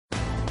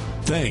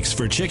Thanks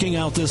for checking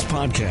out this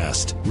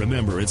podcast.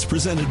 Remember, it's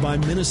presented by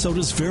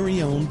Minnesota's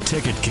very own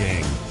Ticket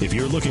King. If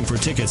you're looking for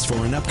tickets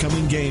for an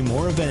upcoming game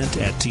or event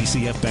at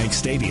TCF Bank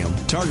Stadium,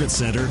 Target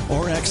Center,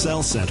 or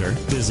XL Center,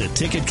 visit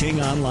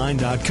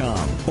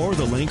TicketKingOnline.com or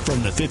the link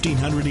from the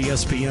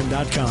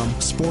 1500ESPN.com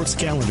sports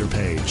calendar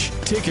page.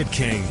 Ticket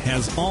King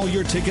has all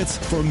your tickets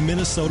for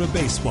Minnesota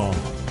baseball,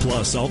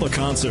 plus all the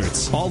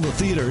concerts, all the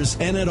theaters,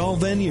 and at all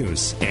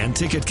venues. And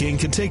Ticket King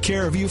can take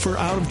care of you for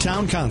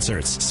out-of-town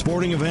concerts,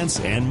 sporting events,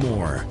 and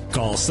more.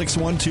 Call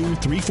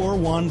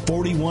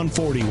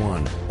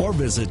 612-341-4141 or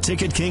visit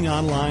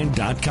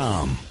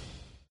TicketKingOnline.com.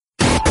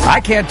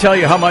 I can't tell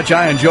you how much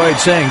I enjoyed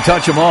saying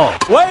touch 'em all.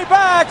 Way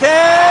back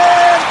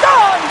and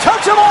gone!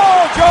 Touch 'em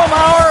all, Joe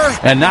Mauer!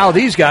 And now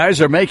these guys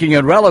are making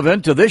it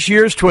relevant to this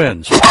year's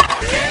Twins.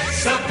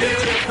 It's a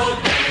beautiful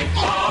day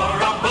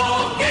for a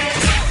ball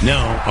game.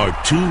 Now, our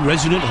two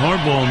resident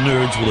hardball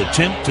nerds will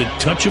attempt to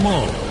touch 'em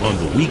all on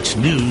the week's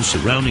news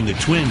surrounding the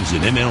Twins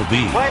in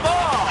MLB.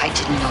 I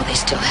didn't know they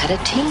still had a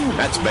team.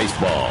 That's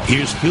baseball.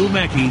 Here's Phil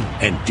Mackey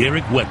and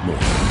Derek Wetmore.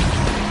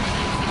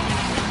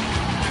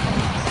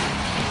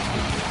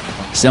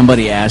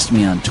 Somebody asked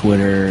me on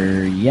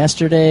Twitter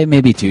yesterday,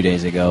 maybe 2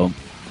 days ago,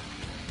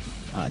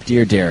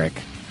 Dear Derek,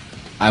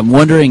 I'm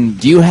wondering,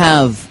 do you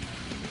have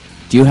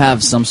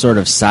some sort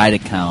of side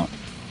account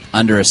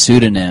under a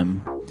pseudonym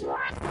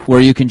where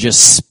you can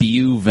just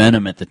spew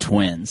venom at the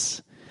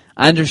Twins?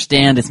 I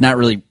understand it's not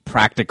really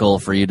practical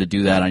for you to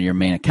do that on your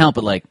main account,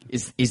 but like,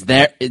 does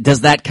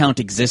that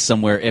account exist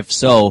somewhere? If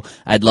so,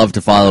 I'd love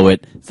to follow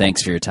it.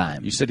 Thanks for your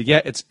time. You said,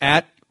 yeah, it's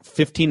at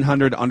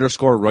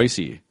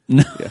 1500_Royce.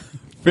 No, yeah.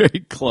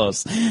 Very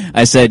close.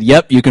 I said,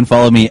 yep, you can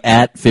follow me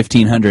at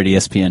 1500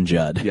 ESPN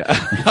Judd.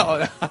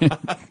 Yeah.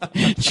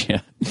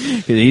 Yeah.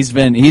 He's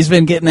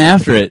been getting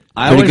after it.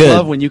 I always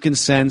love when you can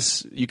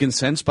sense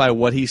by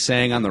what he's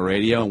saying on the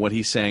radio and what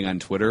he's saying on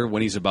Twitter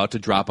when he's about to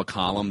drop a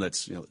column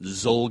that's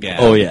Zolgad.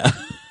 Oh yeah.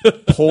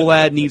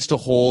 Polad needs to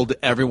hold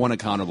everyone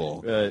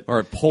accountable, right.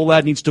 Or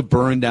Polad needs to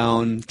burn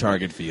down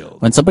Target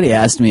Field. When somebody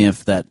asked me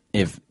if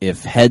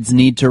heads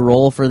need to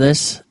roll for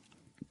this,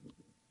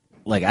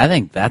 like, I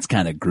think that's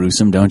kind of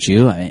gruesome, don't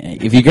you?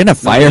 If you're going to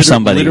fire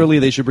somebody... Literally,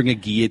 they should bring a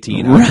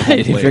guillotine.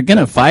 Right. If you're going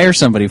to fire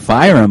somebody,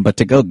 fire them. But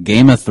to go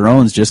Game of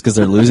Thrones just because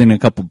they're losing a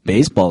couple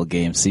baseball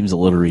games seems a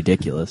little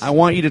ridiculous. I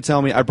want you to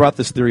tell me... I brought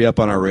this theory up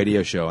on our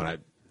radio show, and I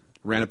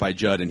ran it by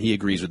Judd, and he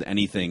agrees with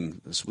anything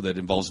that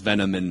involves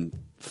venom and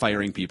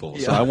firing people.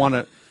 Yeah. So I want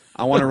to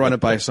run it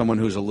by someone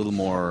who's a little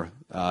more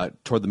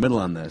toward the middle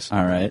on this.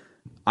 All right.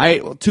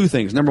 Two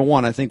things. Number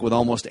one, I think with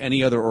almost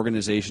any other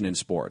organization in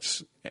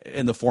sports,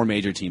 in the four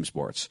major team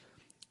sports,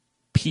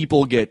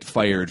 people get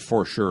fired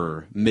for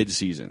sure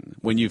mid-season.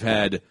 When you've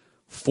had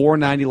 4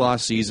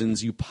 90-loss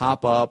seasons, you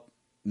pop up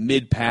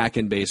mid-pack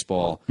in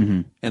baseball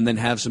and then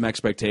have some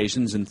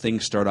expectations and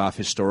things start off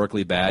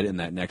historically bad in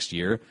that next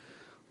year.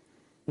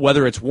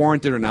 Whether it's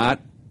warranted or not,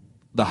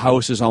 the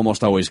house is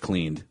almost always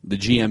cleaned. The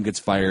GM gets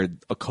fired,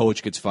 a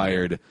coach gets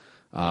fired,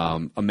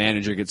 a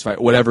manager gets fired,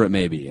 whatever it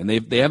may be. And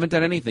they haven't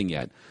done anything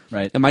yet.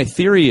 Right. And my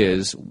theory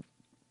is,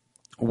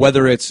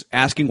 whether it's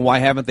asking why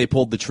haven't they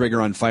pulled the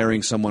trigger on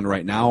firing someone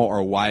right now,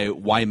 or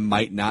why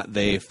might not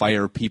they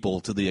fire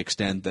people to the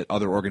extent that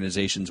other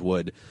organizations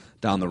would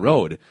down the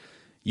road,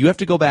 you have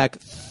to go back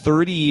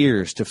 30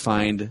 years to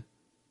find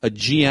a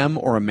GM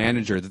or a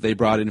manager that they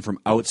brought in from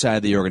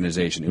outside the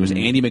organization. It was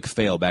Andy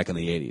McPhail back in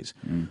the 80s.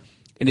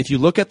 And if you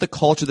look at the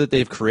culture that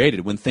they've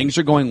created, when things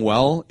are going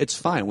well, it's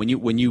fine.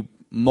 When you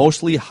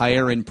mostly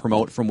hire and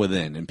promote from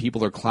within and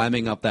people are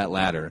climbing up that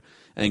ladder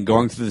and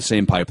going through the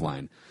same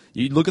pipeline.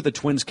 You look at the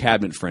Twins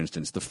cabinet, for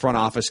instance, the front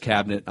office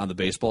cabinet on the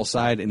baseball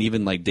side, and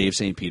even like Dave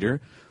St.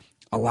 Peter,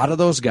 a lot of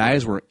those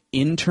guys were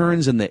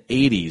interns in the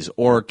 80s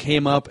or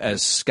came up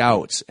as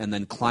scouts and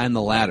then climbed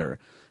the ladder,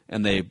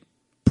 and they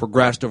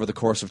progressed over the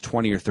course of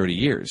 20 or 30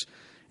 years.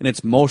 And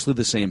it's mostly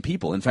the same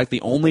people. In fact,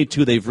 the only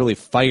two they've really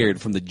fired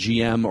from the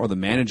GM or the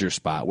manager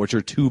spot, which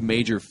are two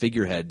major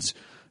figureheads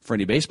for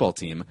any baseball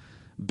team,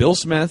 Bill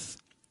Smith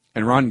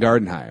and Ron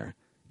Gardenhire.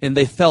 And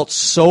they felt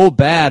so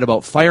bad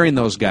about firing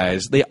those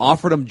guys, they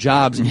offered them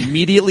jobs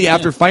immediately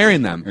after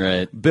firing them.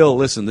 Right. Bill,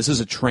 listen, this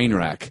is a train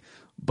wreck,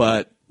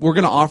 but we're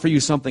going to offer you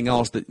something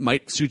else that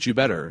might suit you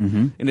better.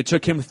 And it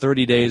took him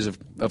 30 days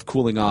of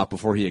cooling off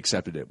before he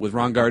accepted it. With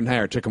Ron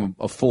Gardenhire, it took him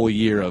a full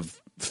year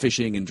of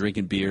fishing and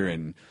drinking beer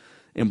and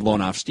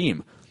blowing off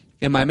steam.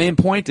 And my main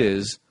point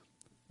is,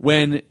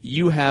 when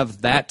you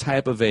have that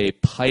type of a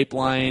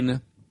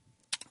pipeline,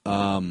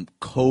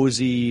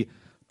 cozy,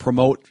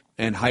 promote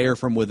and hire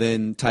from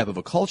within type of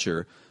a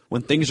culture,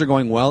 when things are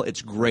going well,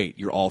 it's great.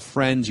 You're all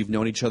friends. You've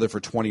known each other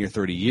for 20 or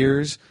 30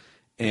 years,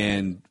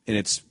 and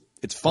it's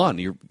fun.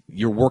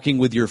 You're working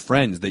with your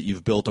friends that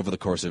you've built over the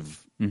course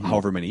of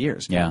however many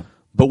years. Yeah.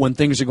 But when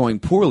things are going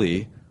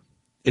poorly,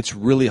 it's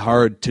really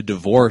hard to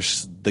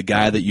divorce the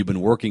guy that you've been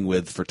working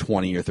with for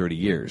 20 or 30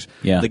 years.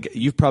 Yeah.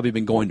 You've probably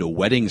been going to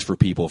weddings for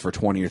people for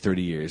 20 or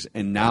 30 years,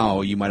 and now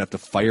you might have to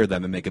fire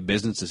them and make a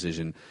business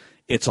decision.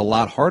 It's a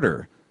lot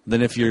harder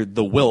than if you're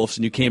the Wilfs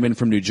and you came in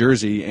from New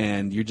Jersey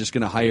and you're just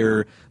going to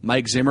hire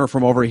Mike Zimmer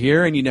from over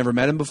here and you never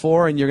met him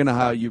before and you're going to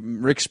hire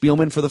Rick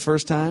Spielman for the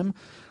first time.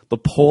 The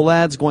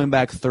Pohlads going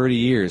back 30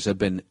 years have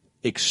been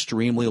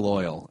extremely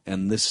loyal,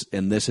 and this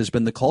has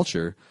been the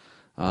culture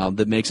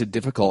that makes it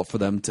difficult for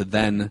them to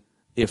then,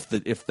 if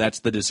that's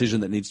the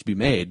decision that needs to be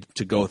made,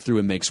 to go through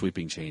and make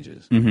sweeping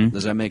changes. Mm-hmm.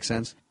 Does that make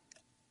sense?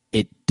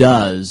 It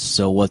does.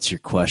 So what's your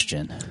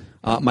question?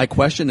 My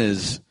question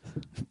is,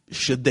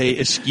 should they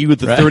eschew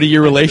the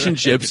 30-year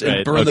relationships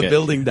and burn the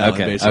building down?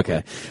 Basically.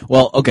 Okay.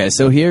 Well, okay.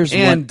 So here's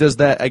does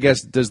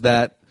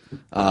that?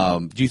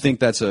 Do you think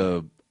that's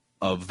a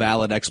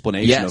valid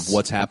explanation of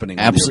what's happening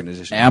in the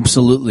organization?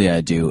 Absolutely,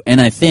 I do.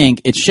 And I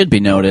think it should be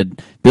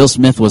noted, Bill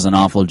Smith was an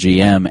awful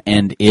GM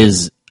and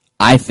is,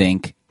 I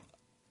think,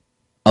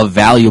 a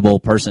valuable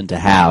person to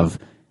have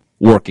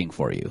working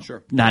for you.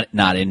 Sure.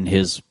 Not in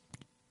his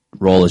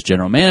role as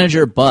general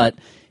manager, but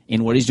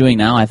in what he's doing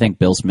now, I think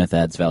Bill Smith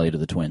adds value to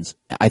the Twins.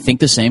 I think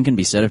the same can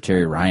be said of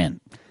Terry Ryan.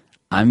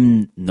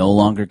 I'm no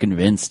longer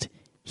convinced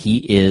he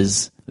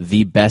is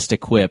the best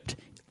equipped.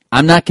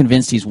 I'm not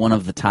convinced he's one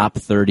of the top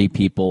 30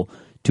 people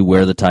to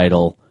wear the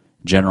title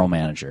general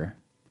manager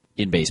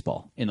in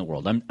baseball in the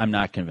world. I'm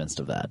not convinced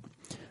of that.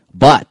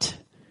 But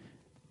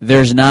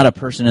there's not a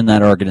person in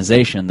that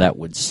organization that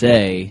would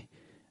say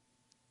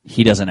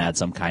he doesn't add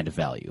some kind of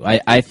value.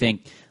 I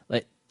think,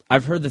 like,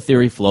 I've heard the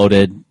theory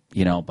floated,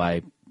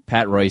 by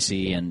Pat Royce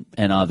and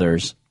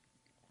others,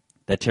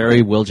 that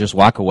Terry will just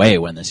walk away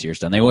when this year's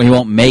done. He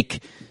won't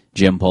make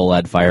Jim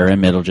Pohlad fire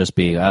him. It'll just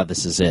be,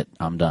 this is it.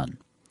 I'm done.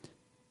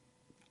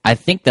 I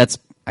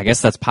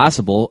guess that's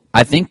possible.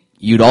 I think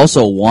you'd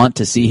also want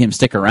to see him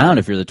stick around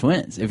if you're the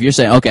Twins. If you're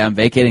saying, okay, I'm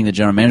vacating the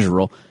general manager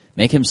role,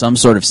 make him some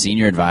sort of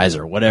senior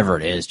advisor, whatever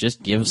it is.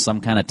 Just give him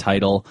some kind of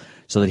title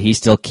so that he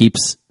still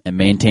keeps and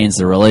maintains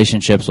the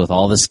relationships with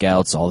all the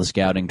scouts, all the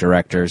scouting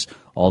directors,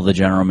 all the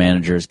general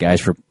managers,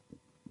 guys for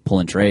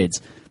pulling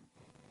trades.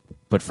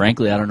 But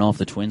frankly, I don't know if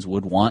the Twins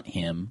would want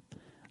him,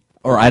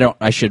 or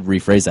I should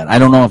rephrase that. I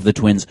don't know if the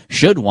Twins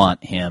should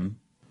want him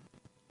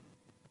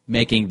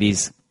making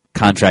these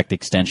contract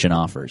extension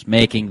offers,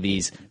 making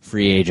these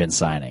free agent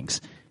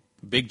signings.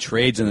 Big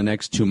trades in the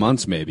next 2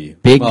 months, maybe.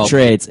 Big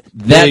trades.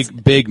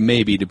 Big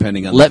maybe,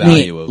 depending on the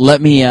value of it.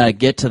 Let me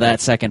get to that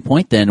second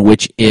point then,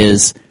 which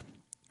is,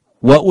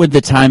 what would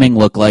the timing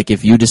look like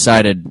if you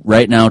decided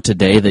right now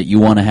today that you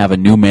want to have a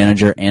new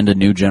manager and a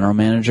new general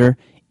manager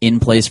in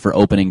place for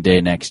opening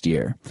day next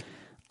year?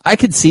 I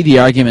could see the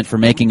argument for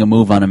making a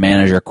move on a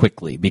manager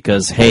quickly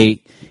because,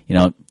 hey,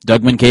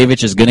 Doug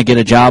Minkiewicz is going to get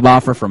a job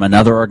offer from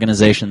another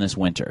organization this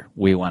winter.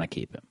 We want to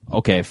keep him.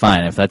 Okay,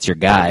 fine, if that's your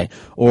guy.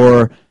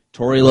 Or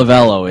Torey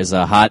Lovello is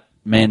a hot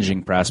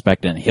managing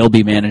prospect, and he'll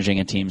be managing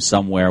a team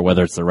somewhere,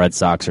 whether it's the Red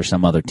Sox or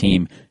some other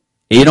team.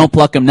 If you don't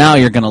pluck him now,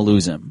 you're going to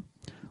lose him.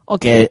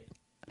 Okay.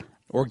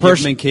 Or give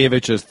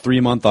Minkiewicz a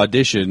 3-month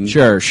audition.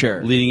 Sure.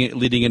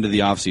 Leading into the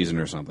offseason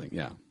or something,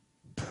 yeah.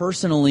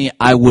 Personally,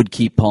 I would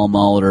keep Paul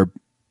Molitor.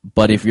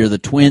 But if you're the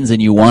Twins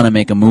and you want to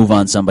make a move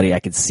on somebody,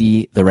 I could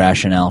see the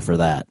rationale for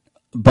that.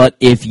 But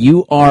if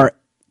you are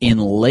in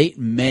late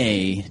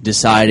May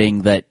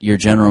deciding that your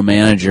general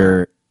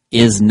manager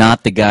is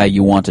not the guy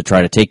you want to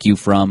try to take you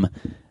from,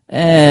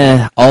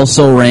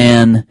 also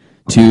ran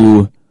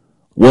to,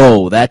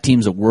 whoa, that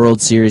team's a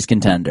World Series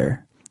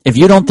contender. If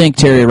you don't think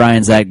Terry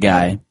Ryan's that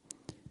guy,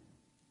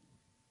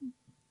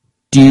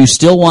 do you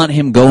still want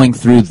him going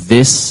through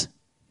this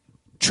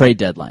trade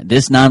deadline,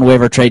 this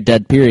non-waiver trade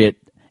dead period?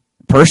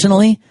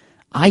 Personally,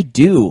 I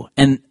do.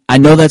 And I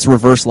know that's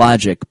reverse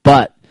logic,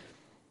 but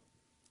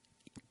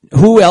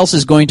who else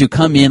is going to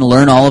come in,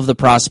 learn all of the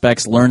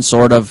prospects, learn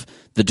sort of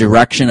the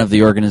direction of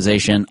the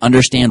organization,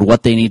 understand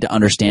what they need to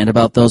understand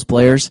about those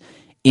players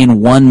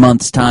in 1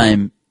 month's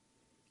time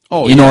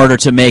in order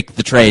to make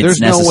the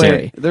trades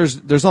necessary? No way.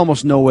 There's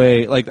almost no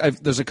way. Like,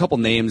 there's a couple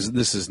names.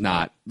 This is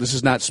not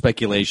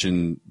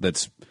speculation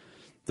that's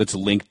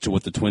linked to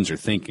what the Twins are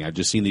thinking. I've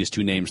just seen these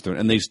two names thrown,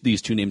 and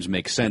these two names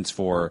make sense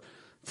for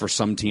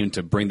some team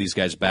to bring these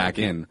guys back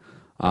in.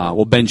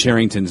 Ben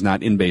Cherington's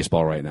not in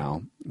baseball right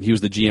now. He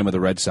was the GM of the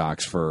Red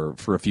Sox for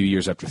a few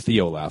years after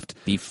Theo left.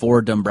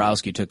 Before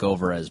Dombrowski took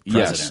over as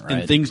president, right?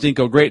 And things didn't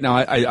go great. Now,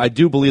 I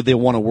do believe they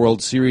won a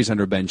World Series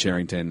under Ben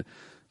Cherington,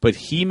 but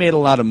he made a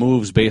lot of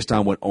moves based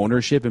on what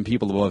ownership and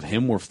people above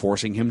him were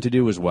forcing him to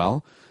do as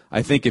well.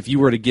 I think if you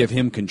were to give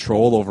him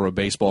control over a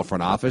baseball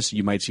front office,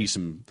 you might see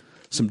some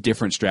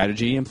different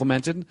strategy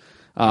implemented.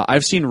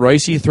 I've seen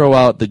Royce throw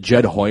out the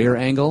Jed Hoyer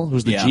angle,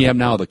 who's the GM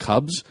now of the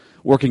Cubs,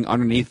 working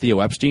underneath Theo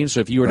Epstein.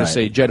 So if you were to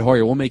say, Jed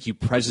Hoyer, we'll make you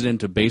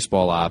president of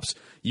baseball ops,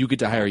 you get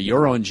to hire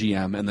your own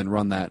GM and then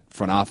run that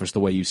front office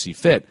the way you see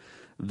fit.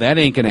 That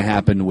ain't going to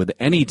happen with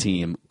any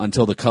team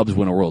until the Cubs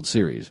win a World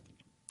Series.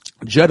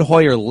 Jed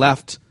Hoyer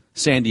left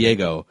San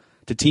Diego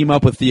to team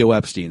up with Theo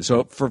Epstein.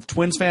 So for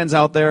Twins fans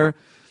out there,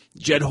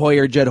 Jed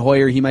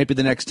Hoyer, he might be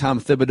the next Tom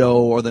Thibodeau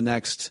or the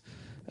next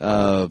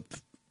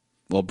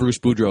well, Bruce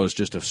Boudreau is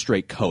just a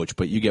straight coach,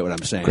 but you get what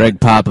I'm saying. Greg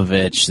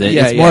Popovich.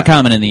 It's more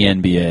common in the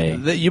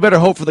NBA. You better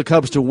hope for the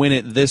Cubs to win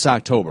it this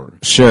October.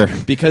 Sure.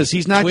 Because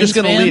he's not just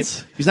going to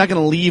leave. He's not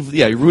going to leave.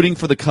 Yeah, you're rooting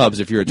for the Cubs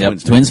if you're a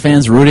Twins fan. Twins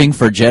fans rooting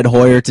for Jed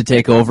Hoyer to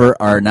take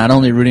over are not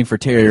only rooting for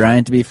Terry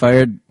Ryan to be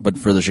fired, but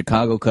for the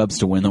Chicago Cubs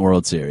to win the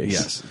World Series.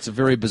 Yes, it's a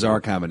very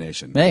bizarre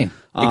combination. Hey,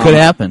 it could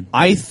happen.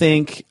 I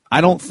think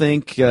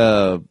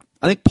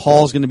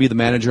Paul's going to be the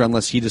manager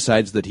unless he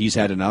decides that he's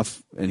had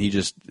enough and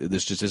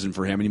this just isn't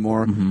for him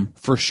anymore,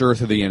 for sure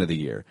through the end of the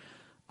year.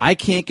 I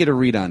can't get a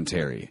read on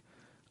Terry.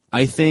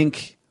 I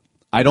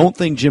don't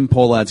think Jim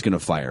Pohlad's going to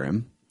fire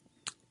him,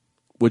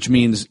 which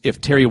means if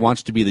Terry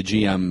wants to be the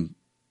GM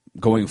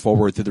going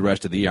forward through the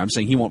rest of the year, I'm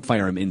saying he won't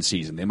fire him in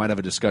season. They might have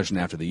a discussion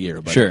after the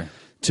year. But sure.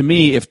 To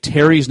me, if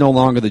Terry's no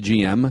longer the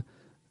GM,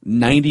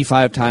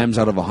 95 times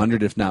out of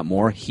 100, if not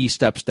more, he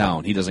steps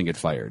down. He doesn't get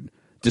fired,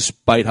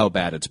 despite how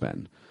bad it's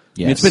been.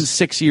 Yes. I mean, it's been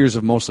 6 years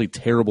of mostly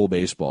terrible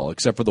baseball,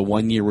 except for the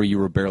 1 year where you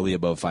were barely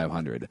above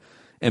 500.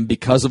 And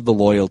because of the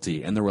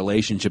loyalty and the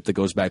relationship that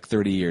goes back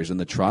 30 years and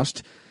the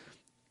trust,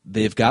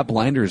 they've got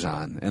blinders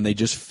on, and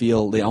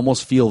they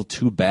almost feel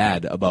too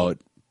bad about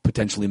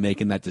potentially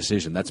making that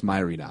decision. That's my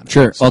read on it.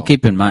 Sure. So. Well,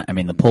 keep in mind,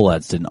 the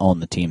Pohlads didn't own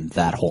the team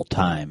that whole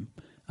time.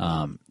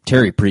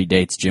 Terry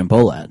predates Jim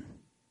Pohlad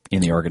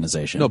in the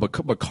organization. No, but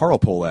Carl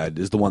Pohlad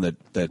is the one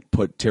that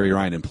put Terry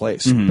Ryan in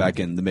place back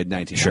in the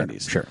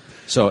mid-1990s. Sure.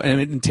 So,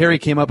 and Terry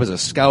came up as a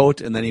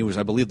scout, and then he was,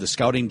 I believe, the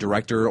scouting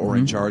director or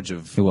in charge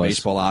of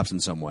baseball ops in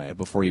some way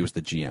before he was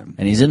the GM.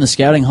 And he's in the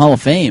Scouting Hall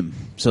of Fame,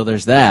 so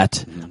there's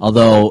that.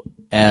 Although,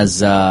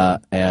 as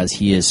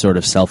he is sort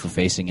of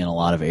self-effacing in a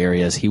lot of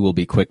areas, he will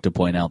be quick to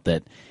point out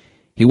that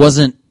he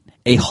wasn't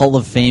a Hall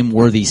of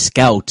Fame-worthy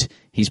scout.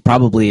 He's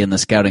probably in the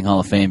Scouting Hall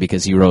of Fame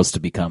because he rose to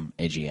become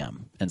a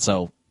GM. And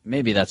so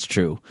maybe that's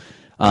true.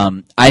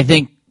 I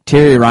think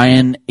Terry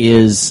Ryan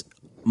is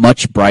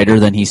much brighter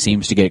than he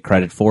seems to get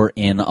credit for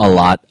in a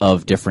lot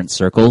of different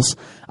circles.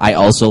 I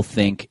also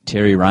think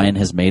Terry Ryan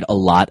has made a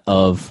lot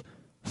of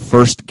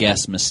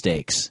first-guess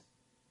mistakes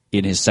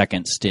in his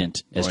second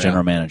stint as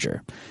general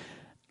manager.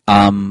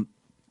 How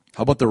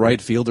about the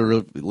right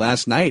fielder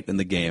last night in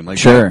the game?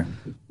 Sure.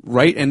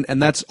 Right,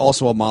 and that's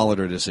also a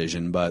Molitor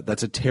decision, but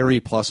that's a Terry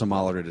plus a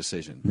Molitor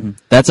decision.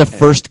 That's a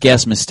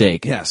first-guess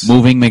mistake. Yes.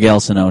 Moving Miguel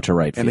Sano to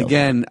right field. And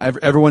again,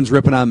 everyone's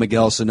ripping on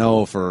Miguel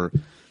Sano for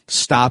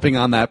stopping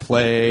on that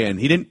play, and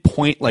he didn't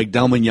point like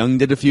Delman Young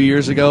did a few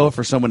years ago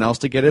for someone else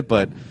to get it,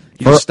 but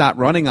he just stopped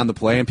running on the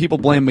play, and people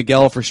blame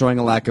Miguel for showing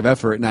a lack of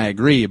effort, and I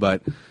agree,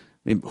 but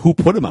who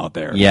put him out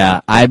there?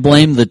 Yeah, I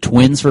blame the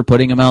Twins for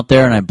putting him out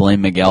there, and I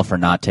blame Miguel for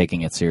not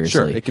taking it seriously.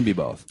 Sure, it can be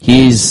both.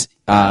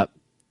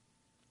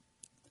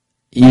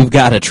 You've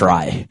got to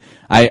try.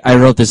 I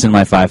wrote this in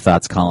my 5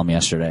 Thoughts column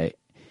yesterday.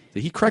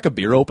 Did he crack a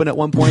beer open at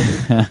one point?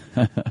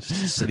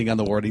 Just sitting on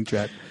the warning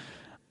track.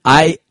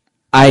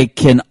 I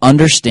can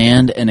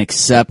understand and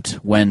accept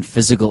when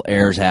physical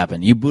errors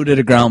happen. You booted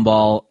a ground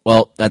ball,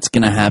 well, that's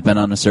going to happen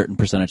on a certain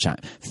percentage of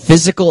time.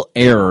 Physical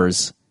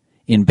errors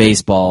in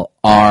baseball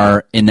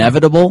are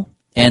inevitable,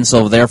 and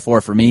so therefore,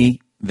 for me,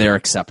 they're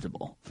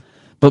acceptable.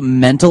 But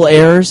mental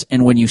errors,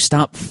 and when you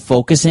stop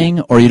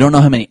focusing, or you don't know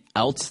how many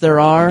outs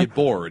there are, you get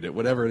bored,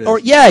 whatever it is. Or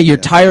you're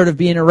tired of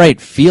being a right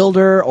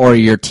fielder, or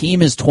your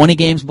team is 20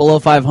 games below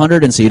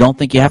 500, and so you don't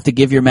think you have to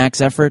give your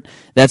max effort.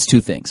 That's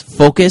two things: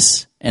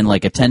 focus and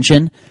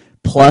attention,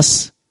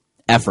 plus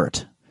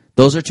effort.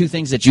 Those are two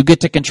things that you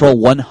get to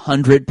control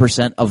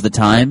 100% of the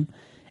time,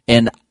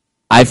 and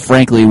I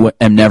frankly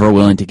am never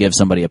willing to give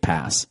somebody a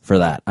pass for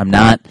that. I'm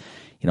not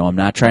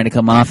trying to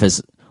come off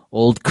as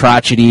old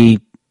crotchety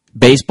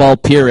baseball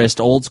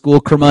purist, old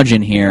school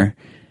curmudgeon here,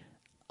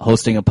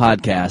 hosting a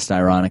podcast,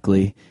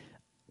 ironically.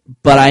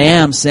 But I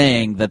am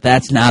saying that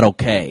that's not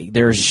okay.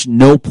 There's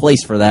no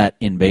place for that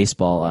in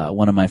baseball.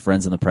 One of my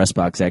friends in the press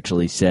box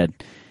actually said,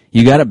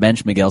 you got to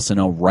bench Miguel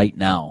Sano right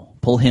now.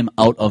 Pull him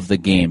out of the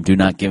game. Do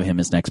not give him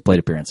his next plate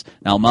appearance.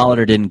 Now,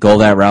 Molitor didn't go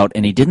that route,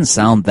 and he didn't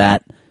sound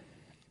that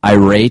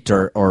irate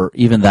or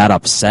even that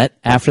upset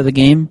after the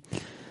game.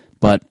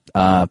 But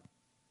I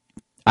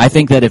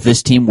think that if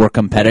this team were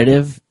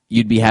competitive,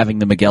 you'd be having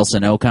the Miguel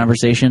Sano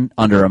conversation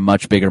under a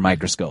much bigger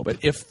microscope. But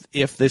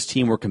if this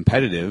team were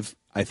competitive,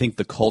 I think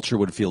the culture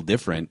would feel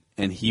different,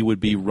 and he would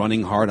be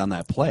running hard on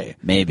that play.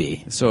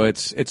 Maybe. So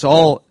it's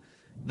all.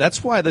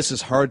 That's why this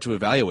is hard to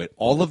evaluate.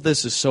 All of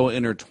this is so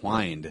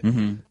intertwined.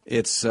 Mm-hmm.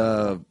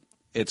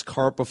 It's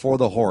cart before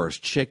the horse,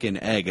 chicken,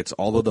 egg. It's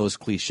all of those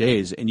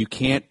cliches, and you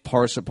can't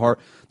parse apart.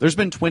 There's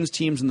been Twins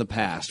teams in the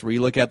past where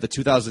you look at the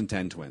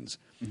 2010 Twins.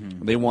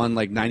 Mm-hmm. They won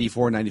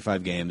 94,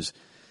 95 games.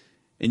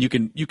 And you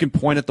can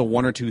point at the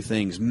one or two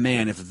things.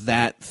 Man, if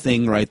that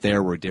thing right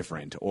there were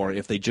different, or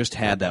if they just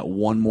had that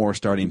one more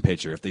starting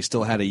pitcher, if they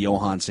still had a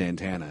Johan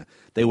Santana,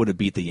 they would have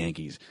beat the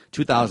Yankees.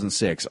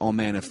 2006, oh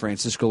man, if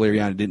Francisco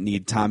Liriano didn't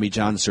need Tommy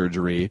John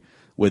surgery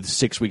with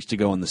 6 weeks to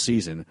go in the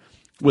season.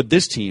 With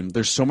this team,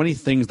 there's so many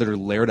things that are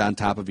layered on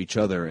top of each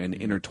other and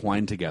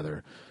intertwined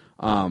together.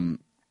 The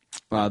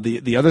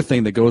other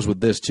thing that goes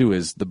with this too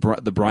is the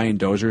Brian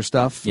Dozier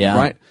stuff.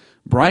 Yeah.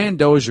 Brian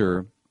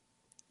Dozier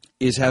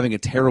is having a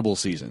terrible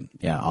season.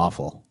 Yeah,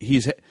 awful.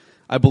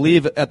 I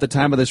believe at the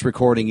time of this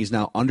recording, he's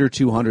now under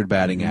 200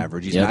 batting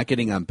average. He's not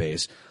getting on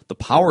base. The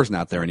power's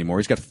not there anymore.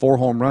 He's got 4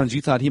 home runs.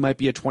 You thought he might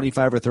be a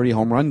 25 or 30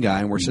 home run guy,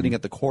 and we're sitting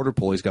at the quarter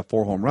pole. He's got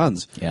 4 home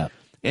runs. Yeah.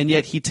 And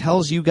yet he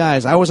tells you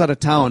guys, I was out of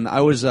town.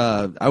 I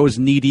was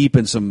knee deep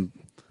in some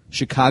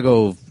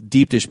Chicago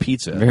deep dish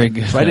pizza. Very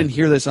good. So I didn't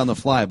hear this on the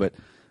fly, but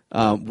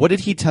what did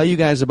he tell you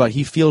guys about?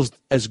 He feels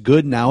as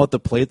good now at the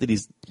plate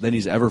than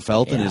he's ever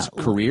felt in his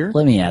career.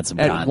 Let me add some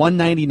at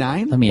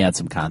 199. Let me add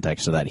some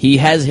context to that. He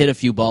has hit a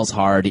few balls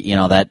hard.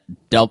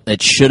 That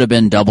should have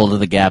been double to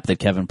the gap that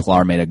Kevin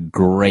Pillar made a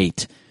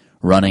great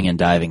running and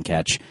diving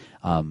catch.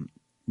 I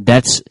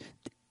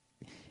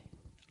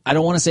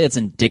don't want to say it's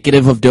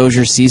indicative of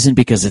Dozier's season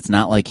because it's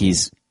not like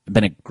he's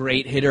been a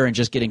great hitter and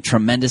just getting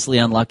tremendously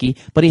unlucky,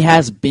 but he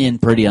has been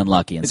pretty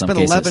unlucky in some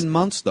cases. It's been 11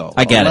 months, though.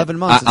 I get 11 it.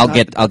 Months.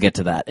 I'll get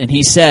to that. And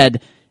he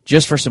said,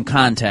 just for some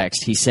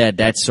context, he said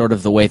that's sort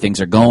of the way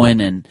things are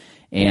going,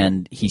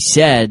 and he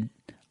said,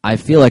 I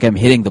feel like I'm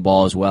hitting the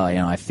ball as well.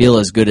 I feel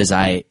as good as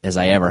I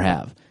ever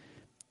have.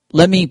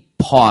 Let me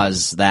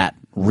pause that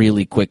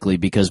really quickly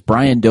because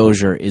Brian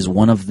Dozier is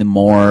one of the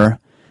more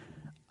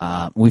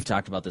we've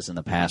talked about this in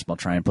the past, but I'll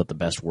try and put the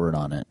best word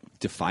on it.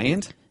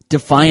 Defiant?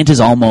 Defiant is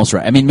almost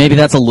right. I mean, maybe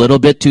that's a little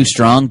bit too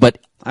strong, but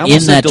I almost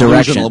in said that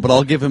delusional, direction. but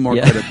I'll give him more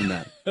credit than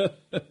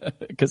that.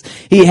 Because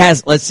he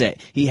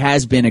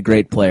has been a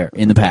great player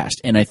in the past,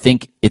 and I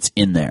think it's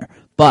in there.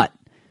 But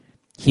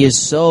he is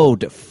so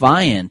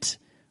defiant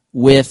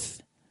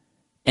with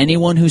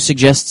anyone who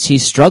suggests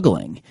he's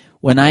struggling.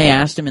 When I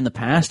asked him in the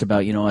past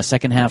about, a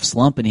second half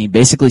slump, and he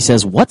basically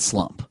says, "What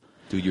slump?"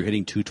 Dude, you're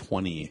hitting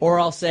 220. Or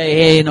I'll say,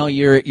 "Hey,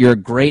 you're a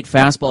great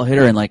fastball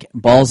hitter, and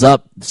balls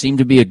up seem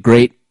to be a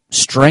great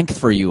strength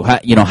for you.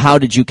 How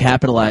did you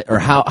capitalize, or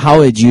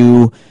how did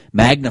you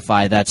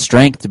magnify that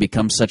strength to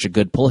become such a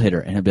good pull hitter?"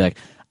 And he'll be like,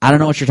 "I don't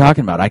know what you're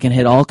talking about. I can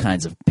hit all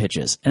kinds of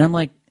pitches." And I'm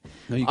like,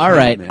 No, all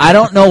right, man. I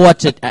don't know what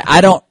to.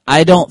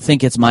 I don't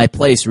think it's my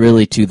place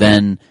really to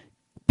then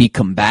be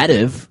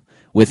combative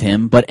with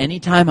him. But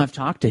anytime I've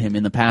talked to him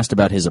in the past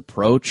about his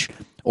approach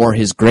or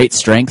his great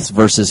strengths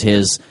versus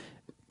his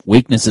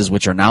weaknesses,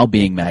 which are now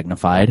being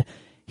magnified,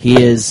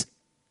 he is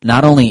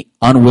not only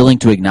unwilling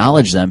to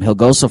acknowledge them, he'll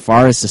go so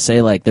far as to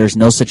say, there's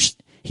no such,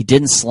 he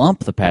didn't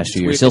slump the past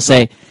 2 years. He'll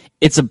say,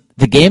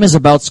 the game is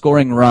about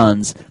scoring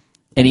runs,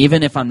 and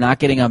even if I'm not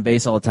getting on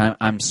base all the time,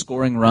 I'm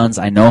scoring runs.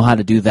 I know how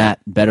to do that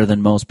better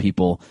than most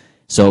people.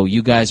 So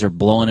you guys are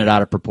blowing it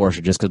out of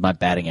proportion just because my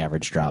batting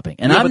average is dropping.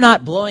 And I'm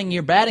not blowing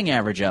your batting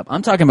average up.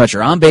 I'm talking about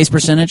your on-base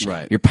percentage,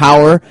 your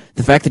power,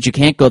 the fact that you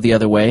can't go the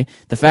other way,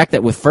 the fact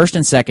that with first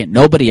and second,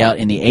 nobody out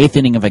in the 8th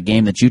inning of a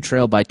game that you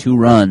trail by 2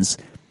 runs,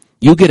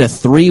 you get a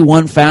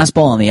 3-1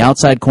 fastball on the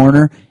outside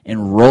corner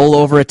and roll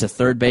over it to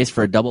third base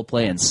for a double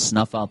play and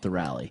snuff out the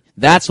rally.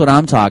 That's what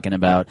I'm talking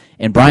about.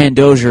 And Brian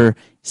Dozier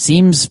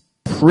seems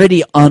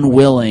pretty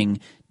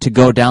unwilling to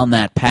go down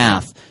that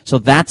path. So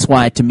that's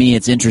why, to me,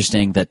 it's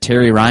interesting that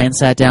Terry Ryan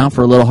sat down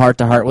for a little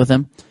heart-to-heart with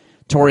him.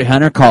 Torrey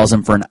Hunter calls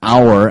him for an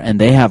hour, and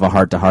they have a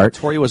heart-to-heart.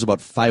 Torrey was about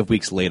 5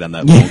 weeks late on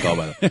that phone call,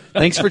 by the way.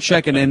 Thanks for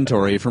checking in,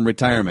 Torrey, from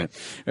retirement.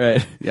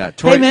 Right. Yeah,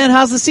 Torrey, hey, man,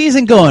 how's the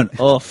season going?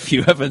 Oh, if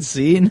you haven't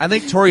seen. I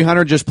think Torrey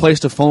Hunter just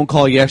placed a phone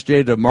call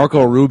yesterday to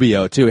Marco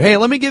Rubio, too. Hey,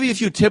 let me give you a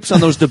few tips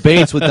on those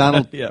debates with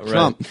Donald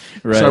Trump.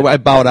 Right. So I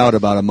bowed out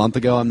about a month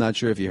ago. I'm not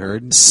sure if you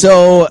heard.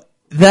 So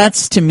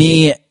that's, to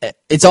me,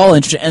 it's all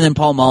interesting. And then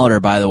Paul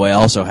Molitor, by the way,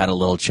 also had a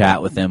little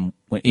chat with him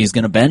when he's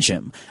going to bench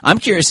him. I'm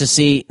curious to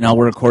see, now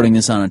we're recording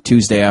this on a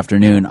Tuesday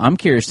afternoon, I'm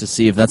curious to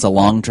see if that's a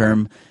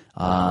long-term,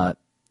 not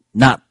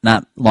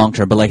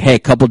long-term, but hey, a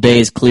couple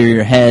days, clear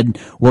your head,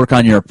 work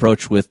on your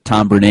approach with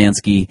Tom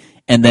Brunansky,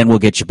 and then we'll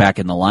get you back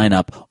in the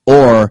lineup.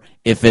 Or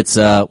if it's,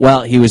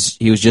 he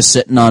was just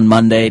sitting on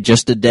Monday,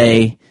 just a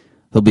day,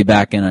 he'll be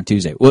back in on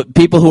Tuesday. Well,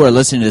 people who are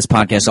listening to this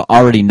podcast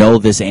already know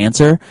this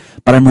answer,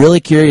 but I'm really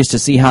curious to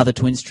see how the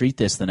Twins treat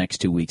this the next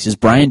 2 weeks. Is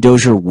Brian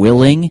Dozier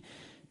willing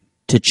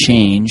to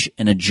change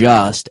and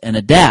adjust and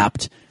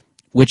adapt,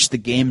 which the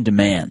game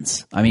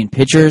demands? I mean,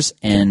 pitchers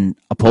and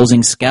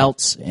opposing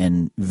scouts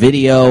and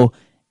video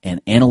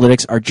and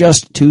analytics are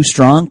just too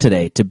strong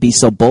today to be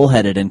so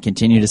bullheaded and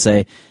continue to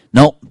say,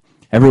 nope,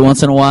 every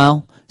once in a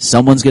while,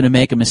 someone's going to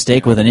make a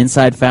mistake with an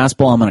inside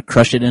fastball. I'm going to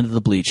crush it into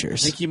the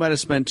bleachers. I think he might have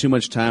spent too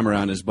much time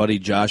around his buddy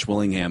Josh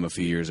Willingham a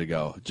few years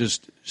ago.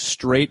 Just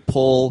straight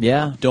pull.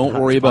 Yeah, don't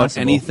worry about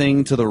possible.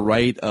 anything to the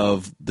right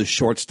of the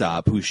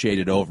shortstop who's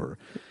shaded over.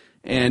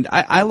 And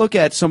I look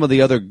at some of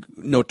the other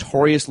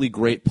notoriously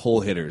great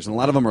pull hitters, and a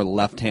lot of them are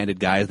left-handed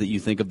guys that you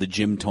think of, the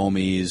Jim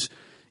Thomes,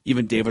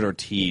 even David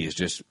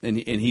Ortiz, and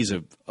he's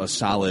a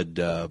solid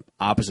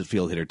opposite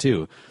field hitter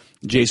too.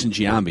 Jason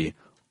Giambi.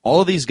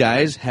 All of these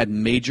guys had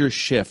major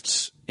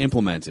shifts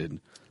implemented,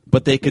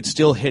 but they could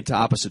still hit to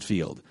opposite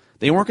field.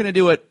 They weren't going to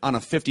do it on a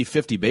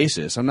 50-50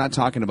 basis. I'm not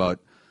talking about,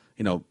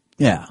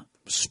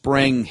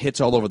 spraying hits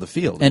all over the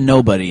field. And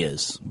nobody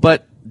is.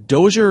 But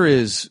Dozier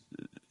is,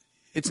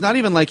 it's not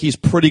even like he's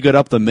pretty good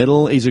up the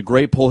middle. He's a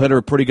great pull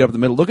hitter, pretty good up the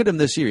middle. Look at him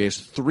this year. He has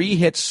 3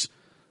 hits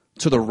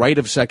to the right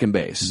of second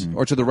base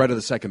or to the right of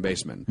the second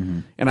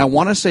baseman. And I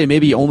want to say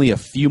maybe only a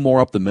few more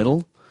up the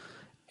middle.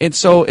 And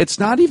so it's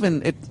not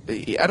even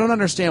I don't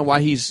understand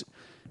why he's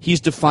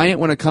defiant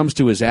when it comes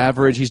to his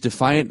average. He's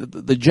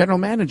defiant. The general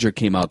manager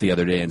came out the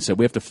other day and said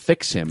we have to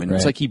fix him, and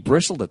it's like he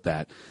bristled at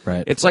that.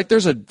 Right. It's like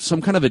there's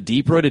some kind of a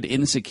deep-rooted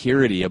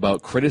insecurity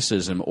about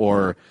criticism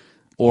or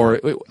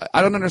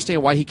I don't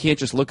understand why he can't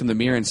just look in the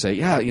mirror and say,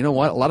 yeah, you know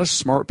what? A lot of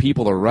smart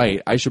people are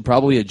right. I should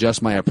probably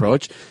adjust my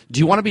approach. Do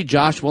you want to be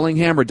Josh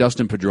Willingham or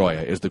Dustin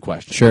Pedroia is the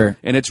question. Sure.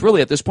 And it's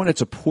really, at this point,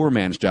 it's a poor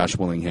man's Josh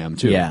Willingham,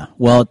 too. Yeah.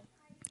 Well,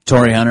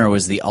 Torrey Hunter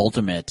was the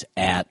ultimate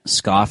at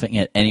scoffing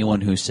at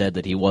anyone who said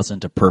that he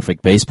wasn't a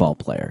perfect baseball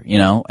player,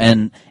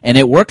 and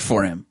it worked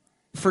for him.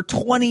 For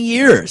 20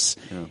 years,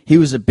 he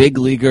was a big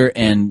leaguer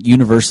and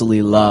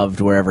universally loved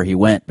wherever he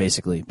went,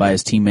 basically, by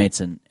his teammates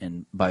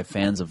and by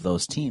fans of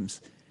those teams.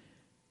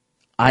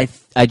 I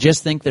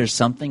just think there's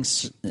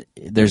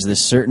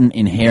this certain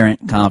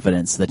inherent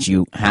confidence that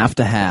you have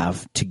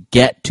to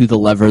get to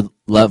the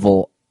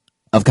level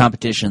of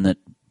competition that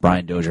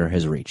Brian Dozier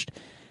has reached.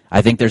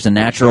 I think there's a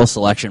natural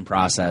selection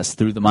process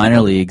through the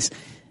minor leagues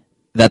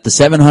that the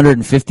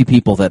 750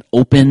 people that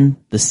open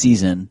the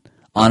season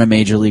on a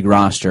major league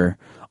roster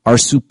are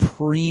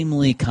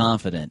supremely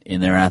confident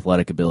in their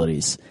athletic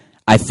abilities.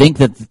 I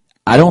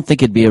don't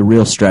think it'd be a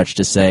real stretch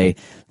to say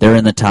they're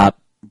in the top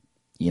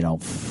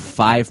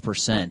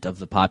 5% of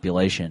the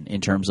population in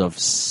terms of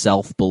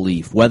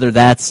self-belief, whether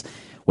that's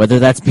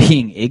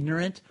being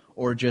ignorant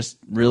or just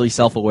really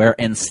self-aware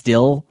and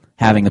still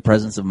having the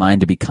presence of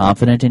mind to be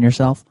confident in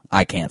yourself.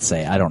 I can't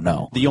say. I don't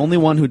know. The only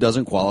one who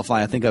doesn't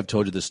qualify, I think I've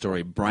told you this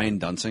story, Brian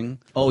Dunsing.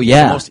 Oh,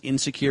 yeah. The most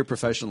insecure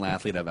professional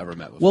athlete I've ever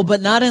met before. Well,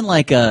 but not in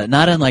like a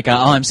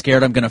oh, I'm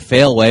scared I'm going to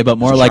fail way, but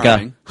more like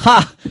trying.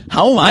 how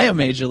am I a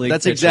major league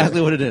That's pitcher?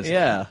 exactly what it is.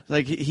 Yeah.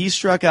 Like he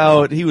struck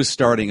out, he was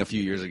starting a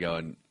few years ago,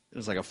 and it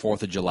was like a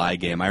 4th of July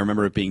game. I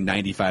remember it being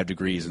 95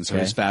 degrees, and so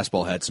his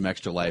fastball had some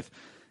extra life.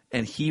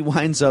 And he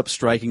winds up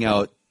striking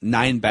out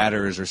 9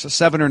 batters or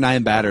 7 or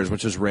 9 batters,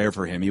 which was rare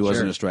for him. He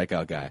wasn't a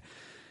strikeout guy.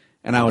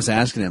 And I was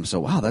asking him, so,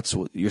 wow,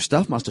 your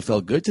stuff must have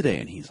felt good today.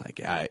 And he's like,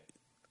 I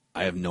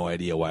have no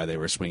idea why they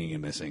were swinging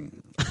and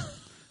missing.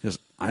 Because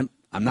I'm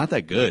not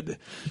that good.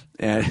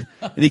 And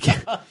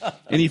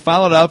he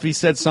followed up. He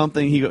said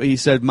something. He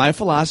said, my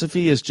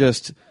philosophy is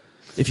just,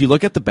 if you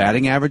look at the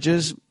batting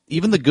averages,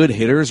 even the good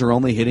hitters are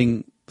only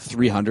hitting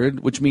 300,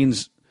 which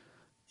means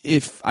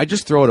if I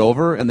just throw it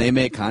over and they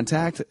make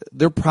contact,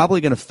 they're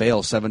probably going to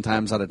fail 7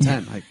 times out of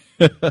 10.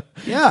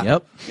 Yeah.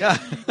 Yep. Yeah.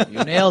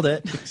 You nailed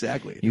it.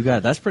 Exactly. You got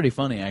it. That's pretty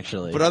funny,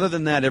 actually. But other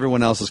than that,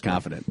 everyone else is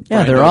confident. Yeah,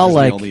 Brian they're Dozier's all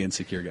like the only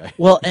insecure guy.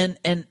 Well, and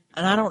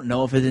I don't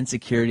know if it's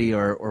insecurity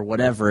or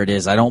whatever it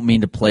is. I don't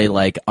mean to play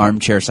like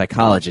armchair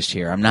psychologist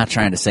here. I'm not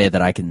trying to say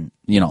that I can,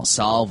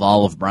 solve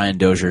all of Brian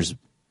Dozier's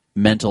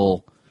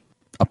mental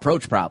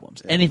approach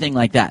problems. Anything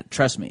like that.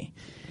 Trust me.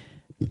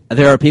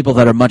 There are people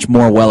that are much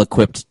more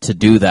well-equipped to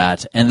do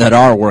that and that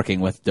are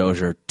working with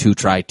Dozier to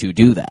try to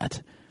do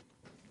that.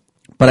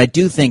 But I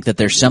do think that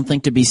there's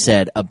something to be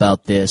said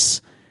about this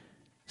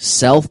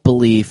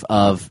self-belief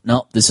of,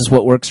 no, this is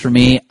what works for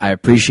me. I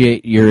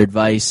appreciate your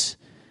advice.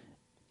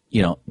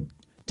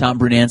 Tom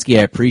Brunansky,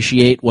 I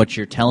appreciate what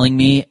you're telling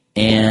me,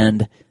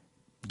 and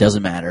it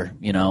doesn't matter.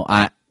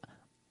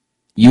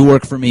 You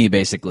work for me,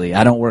 basically.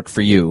 I don't work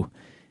for you.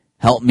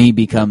 Help me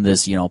become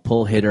this,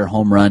 pull hitter,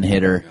 home run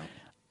hitter.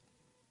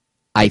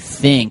 I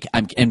think,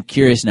 I'm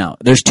curious now,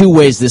 there's 2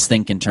 ways this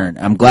thing can turn.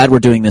 I'm glad we're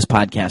doing this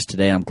podcast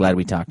today. I'm glad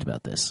we talked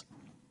about this.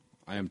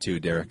 I am too,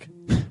 Derek.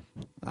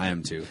 I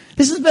am too.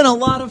 This has been a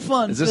lot of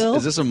fun, Phil.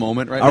 Is this a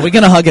moment right now? Are we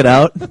going to hug it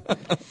out?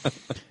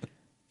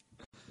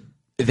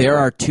 There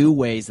are 2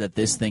 ways that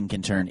this thing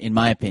can turn, in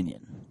my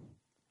opinion.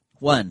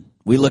 1,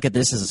 we look at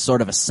this as a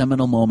sort of a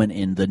seminal moment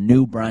in the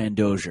new Brian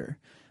Dozier,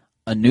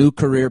 a new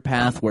career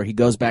path where he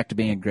goes back to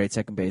being a great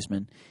second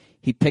baseman.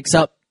 He picks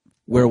up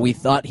where we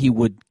thought he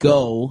would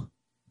go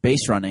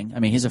base running.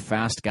 I mean, he's a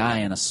fast guy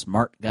and a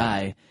smart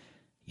guy.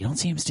 You don't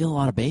see him steal a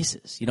lot of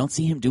bases. You don't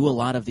see him do a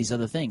lot of these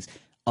other things.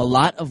 A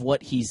lot of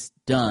what he's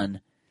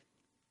done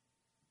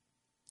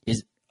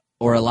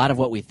or a lot of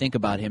what we think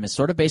about him is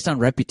sort of based on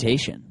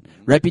reputation.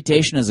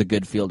 Reputation as a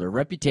good fielder,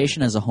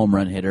 reputation as a home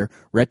run hitter,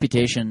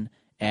 reputation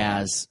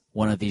as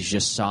one of these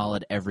just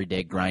solid,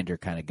 everyday grinder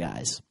kind of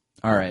guys.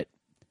 All right.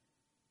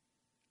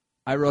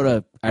 I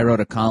wrote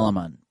a column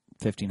on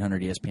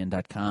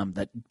 1500ESPN.com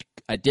that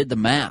I did the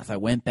math. I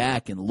went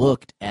back and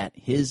looked at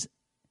his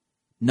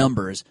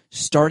numbers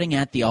starting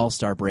at the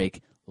All-Star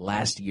break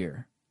last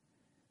year.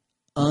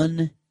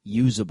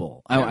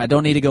 Unusable. I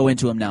don't need to go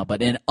into him now,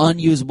 but an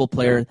unusable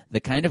player, the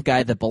kind of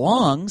guy that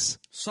belongs.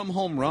 Some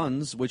home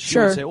runs, which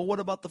Sure. you would say, well,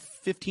 what about the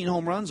 15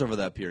 home runs over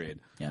that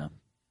period? Yeah.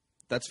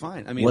 That's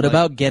fine. I mean, What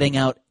about getting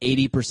out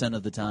 80%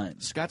 of the time?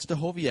 Scott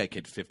Stahoviak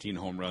hit 15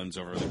 home runs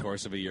over the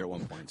course of a year at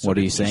one point. So What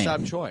are you did saying?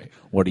 Stop Choi.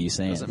 What are you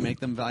saying? Doesn't make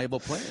them valuable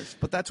players.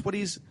 But that's what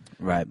he's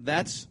Right.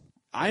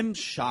 I'm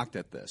shocked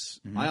at this.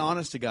 I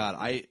honest to God,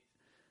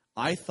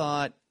 I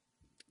thought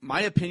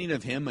my opinion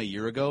of him a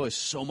year ago is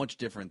so much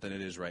different than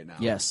it is right now.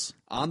 Yes.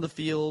 On the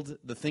field,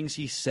 the things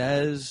he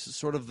says,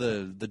 sort of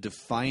the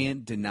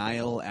defiant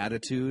denial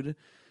attitude,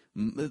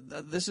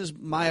 this is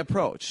my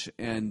approach.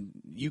 And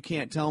you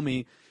can't tell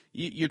me,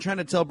 you're trying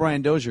to tell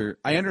Brian Dozier,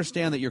 I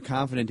understand that you're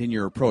confident in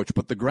your approach,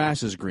 but the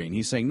grass is green.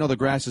 He's saying, no, the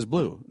grass is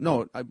blue.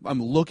 No,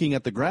 I'm looking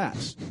at the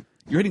grass.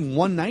 You're hitting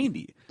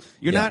 190.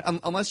 You're not,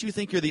 unless you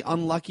think you're the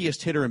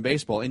unluckiest hitter in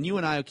baseball, and you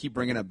and I keep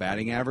bringing up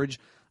batting average.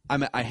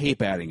 I hate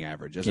batting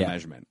average as a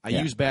measurement. I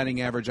use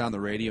batting average on the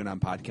radio and on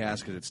podcasts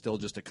because it's still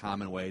just a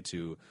common way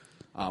to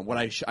what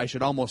I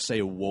should almost say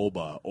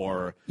WOBA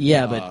or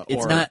but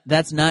it's not.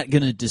 That's not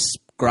going to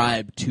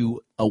describe to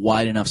a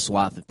wide enough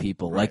swath of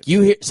people. Right. Like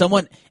you hear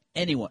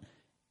anyone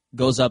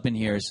goes up and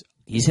hears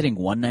he's hitting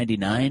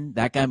 199.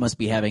 That guy must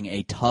be having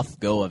a tough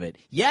go of it.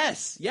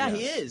 Yes, he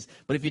is.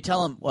 But if you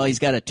tell him, well, he's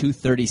got a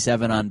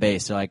 237 on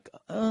base, they're like,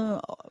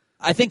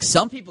 I think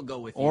some people go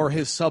with you. Or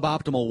his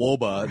suboptimal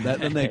WOBA,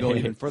 then they go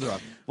even further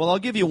off. Well, I'll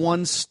give you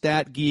one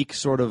stat geek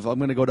sort of, I'm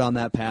going to go down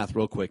that path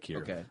real quick here.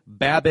 Okay.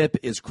 BABIP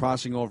is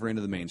crossing over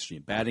into the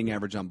mainstream, batting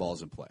average on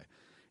balls in play.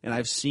 And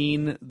I've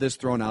seen this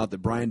thrown out that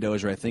Brian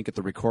Dozier, I think at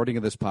the recording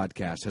of this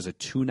podcast, has a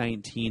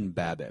 219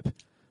 BABIP,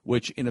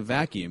 which in a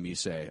vacuum you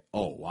say,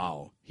 oh,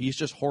 wow, he's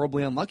just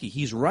horribly unlucky.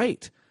 He's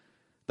right.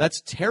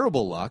 That's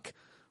terrible luck.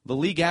 The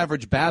league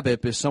average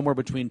BABIP is somewhere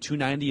between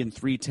 290 and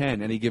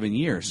 310 any given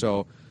year.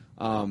 So,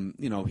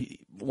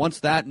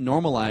 once that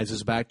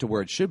normalizes back to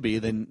where it should be,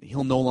 then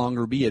he'll no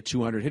longer be a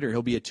 200 hitter.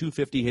 He'll be a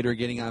 250 hitter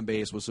getting on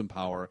base with some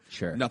power.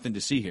 Sure. Nothing to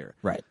see here.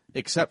 Right.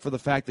 Except for the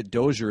fact that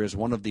Dozier is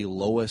one of the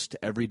lowest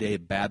everyday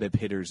BABIP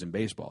hitters in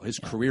baseball. His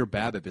career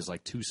BABIP is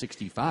like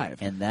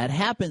 265. And that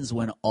happens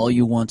when all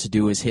you want to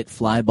do is hit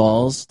fly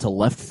balls to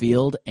left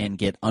field and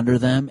get under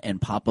them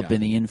and pop up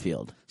in the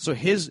infield. So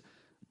his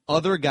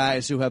other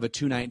guys who have a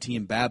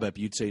 219 BABIP,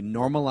 you'd say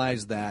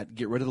normalize that,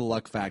 get rid of the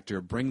luck factor,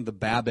 bring the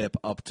BABIP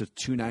up to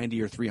 290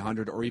 or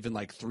 300 or even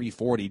like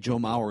 340. Joe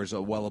Mauer is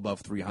well above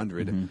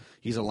 300. Mm-hmm.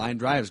 He's a line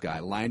drives guy.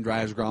 Line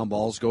drives, ground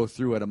balls go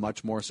through at a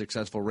much more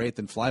successful rate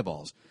than fly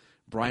balls.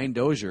 Brian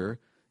Dozier,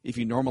 if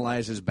you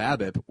normalize his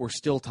BABIP, we're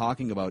still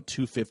talking about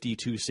 250,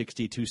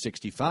 260,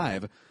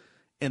 265.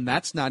 And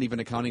that's not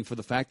even accounting for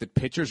the fact that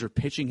pitchers are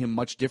pitching him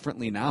much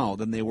differently now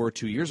than they were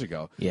 2 years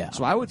ago. Yeah.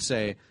 So I would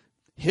say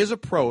his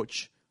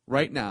approach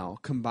right now,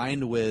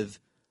 combined with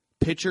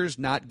pitchers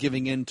not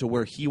giving in to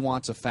where he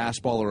wants a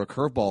fastball or a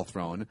curveball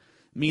thrown,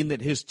 mean that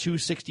his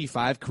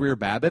 265 career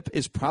BABIP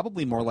is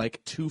probably more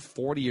like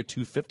 240 or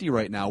 250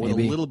 right now with a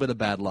little bit of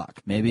bad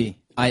luck. Maybe.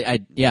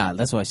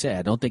 That's what I say.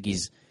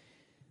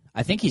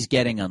 I think he's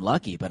getting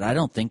unlucky, but I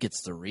don't think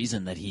it's the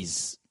reason that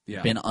he's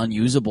been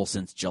unusable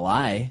since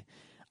July.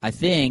 I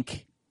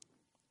think,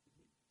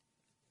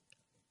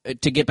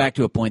 to get back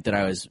to a point that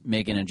I was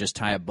making and just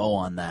tie a bow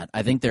on that,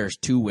 I think there's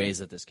two ways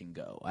that this can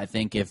go. I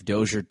think if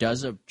Dozier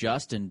does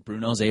adjust and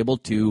Bruno's able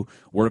to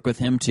work with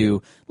him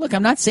to, look,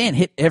 I'm not saying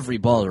hit every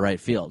ball to right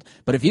field,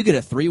 but if you get a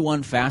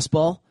 3-1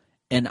 fastball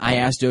and I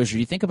ask Dozier, do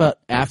you think about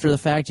after the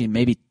fact you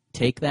maybe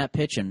take that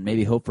pitch and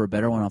maybe hope for a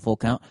better one on full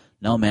count?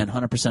 No, man,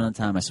 100% of the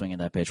time I swing at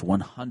that pitch,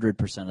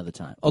 100% of the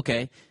time.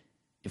 Okay,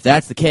 if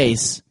that's the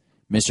case,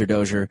 Mr.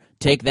 Dozier,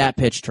 take that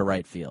pitch to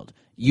right field.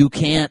 You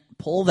can't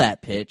pull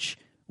that pitch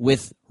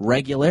with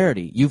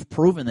regularity. You've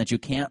proven that you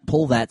can't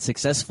pull that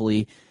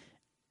successfully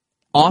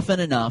often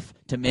enough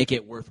to make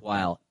it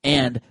worthwhile.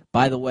 And,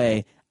 by the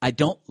way, I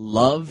don't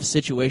love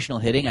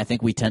situational hitting. I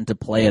think we tend to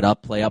play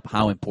up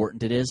how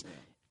important it is.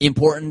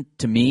 Important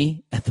to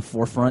me at the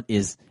forefront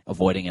is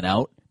avoiding an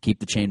out, keep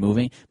the chain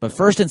moving. But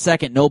first and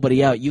second,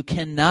 nobody out. You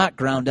cannot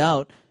ground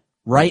out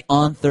right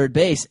on third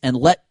base and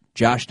let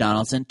Josh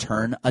Donaldson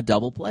turn a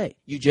double play.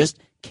 You just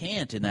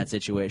can't in that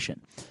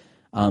situation.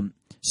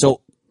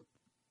 So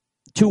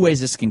two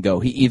ways this can go.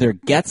 He either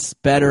gets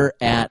better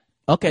at,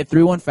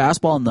 3-1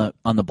 fastball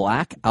on the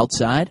black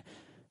outside.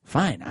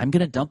 Fine, I'm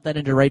going to dump that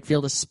into right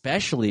field,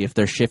 especially if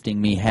they're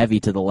shifting me heavy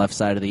to the left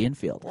side of the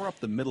infield. Or up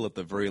the middle at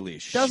the very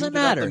least. Doesn't Shoot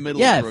matter. Up the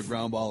middle for a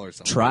ground ball or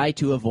something. Try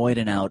to avoid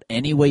an out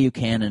any way you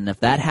can, and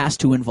if that has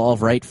to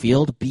involve right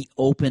field, be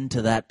open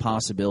to that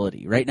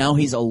possibility. Right now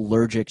he's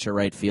allergic to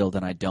right field,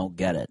 and I don't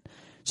get it.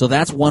 So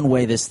that's one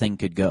way this thing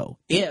could go.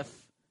 If,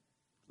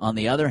 on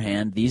the other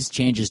hand, these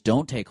changes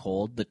don't take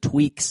hold, the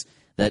tweaks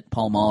that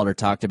Paul Molitor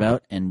talked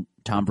about and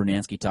Tom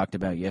Brunansky talked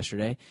about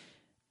yesterday,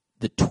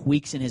 the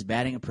tweaks in his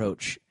batting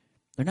approach,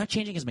 they're not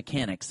changing his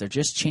mechanics. They're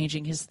just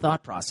changing his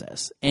thought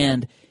process.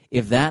 And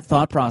if that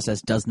thought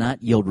process does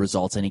not yield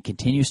results and he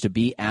continues to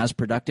be as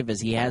productive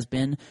as he has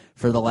been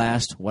for the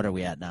last, what are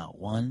we at now,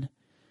 1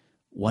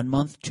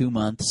 month, 2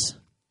 months,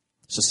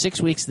 so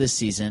 6 weeks this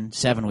season,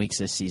 7 weeks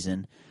this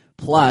season,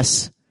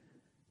 plus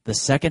the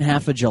second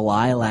half of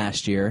July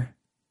last year,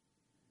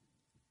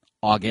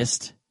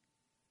 August,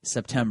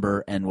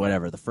 September, and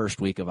the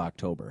first week of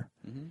October.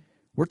 Mm-hmm.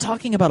 We're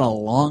talking about a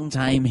long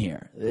time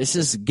here. This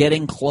is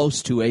getting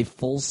close to a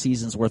full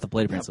season's worth of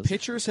plate appearances.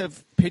 Pitchers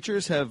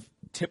have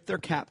tipped their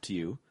cap to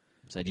you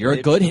Said, you're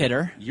a good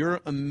hitter.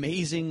 You're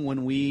amazing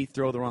when we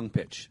throw the wrong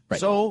pitch. Right.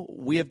 So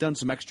we have done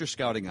some extra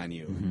scouting on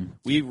you. Mm-hmm.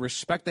 We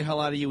respect the hell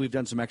out of you. We've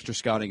done some extra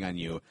scouting on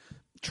you.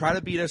 Try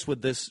to beat us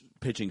with this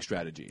pitching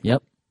strategy.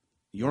 Yep.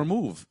 Your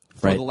move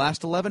for the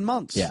last 11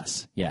 months.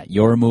 Yes. Yeah,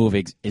 your move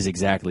is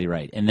exactly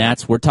right. And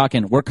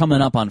we're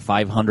coming up on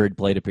 500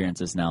 plate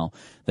appearances now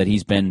that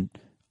he's been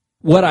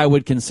what I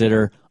would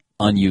consider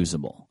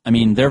unusable. I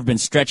mean, there have been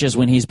stretches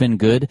when he's been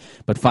good,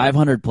 but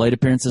 500 plate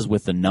appearances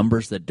with the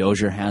numbers that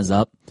Dozier has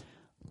up,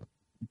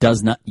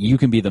 you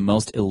can be the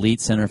most elite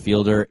center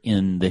fielder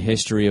in the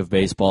history of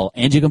baseball,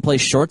 and you can play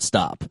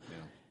shortstop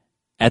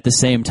at the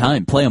same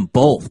time. Play them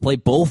both. Play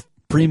both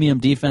premium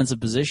defensive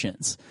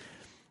positions.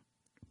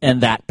 And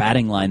that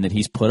batting line that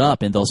he's put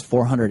up in those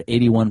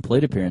 481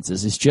 plate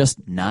appearances is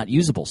just not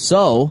usable.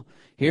 So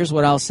here's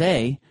what I'll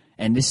say,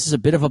 and this is a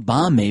bit of a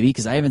bomb maybe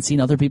because I haven't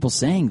seen other people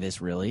saying this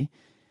really.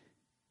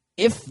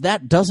 If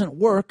that doesn't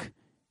work,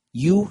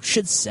 you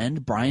should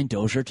send Brian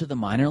Dozier to the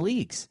minor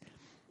leagues.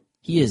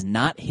 He is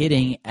not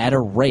hitting at a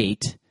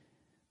rate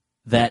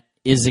that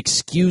is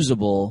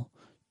excusable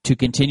to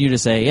continue to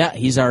say, yeah,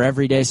 he's our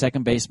everyday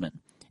second baseman.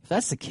 If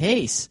that's the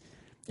case,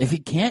 if he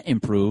can't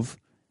improve,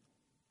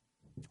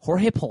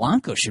 Jorge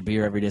Polanco should be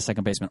your everyday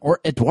second baseman. Or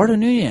Eduardo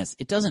Nunez.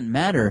 It doesn't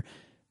matter.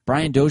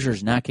 Brian Dozier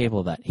is not capable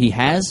of that. He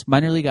has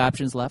minor league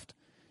options left,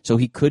 so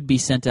he could be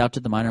sent out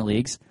to the minor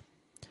leagues.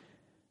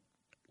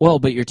 Well,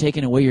 but you're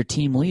taking away your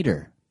team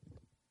leader.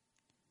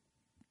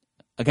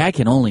 A guy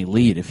can only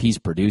lead if he's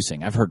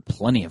producing. I've heard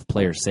plenty of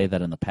players say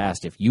that in the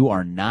past. If you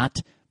are not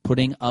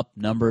putting up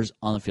numbers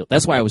on the field,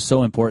 that's why it was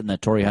so important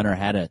that Torrey Hunter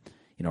had a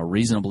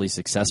reasonably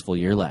successful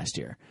year last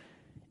year.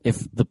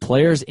 If the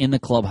players in the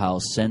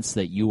clubhouse sense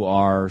that you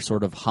are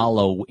sort of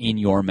hollow in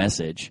your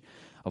message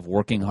of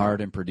working hard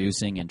and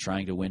producing and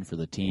trying to win for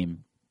the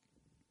team,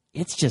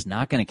 it's just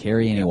not going to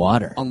carry any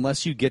water.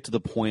 Unless you get to the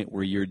point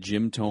where you're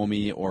Jim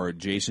Thome or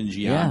Jason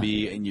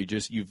Giambi and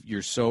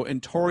you're so –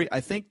 and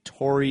I think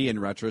Torrey, in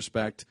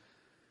retrospect,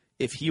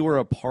 if he were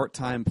a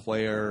part-time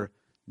player,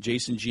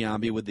 Jason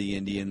Giambi with the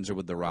Indians or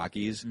with the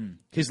Rockies,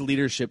 his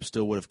leadership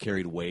still would have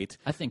carried weight.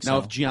 I think so. Now,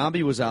 if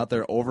Giambi was out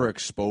there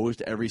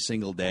overexposed every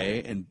single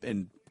day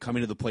and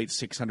coming to the plate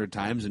 600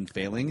 times and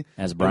failing,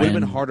 it would have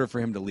been harder for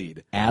him to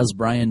lead. As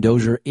Brian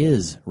Dozier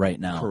is right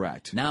now.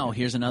 Correct. Now,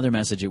 here's another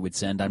message it would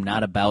send. I'm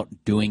not about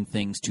doing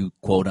things to,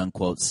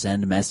 quote-unquote,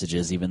 send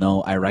messages, even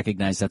though I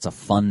recognize that's a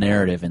fun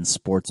narrative in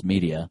sports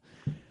media.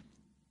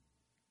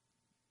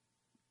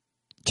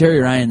 Terry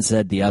Ryan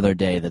said the other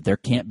day that there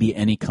can't be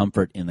any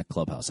comfort in the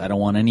clubhouse. I don't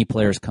want any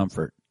players'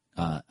 comfort.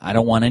 I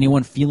don't want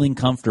anyone feeling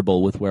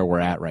comfortable with where we're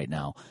at right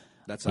now.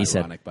 That's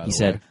ironic, by the way. He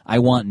said, I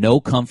want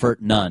no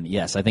comfort, none.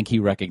 Yes, I think he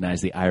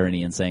recognized the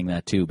irony in saying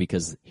that, too,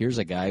 because here's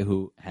a guy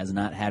who has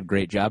not had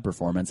great job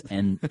performance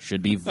and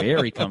should be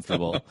very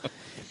comfortable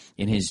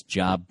in his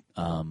job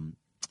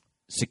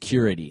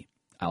security,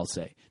 I'll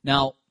say.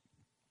 Now,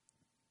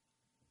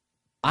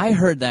 I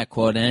heard that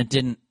quote, and it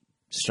didn't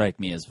strike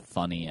me as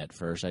funny at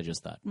first. I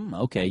just thought,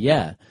 okay,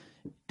 yeah,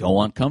 don't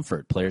want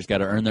comfort. Players got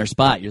to earn their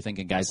spot. You're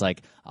thinking guys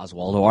like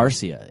Oswaldo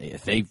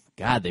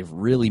Arcia. They've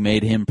really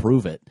made him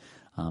prove it.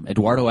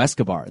 Eduardo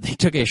Escobar. They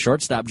took a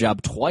shortstop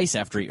job twice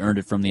after he earned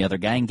it from the other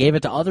guy and gave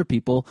it to other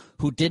people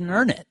who didn't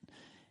earn it.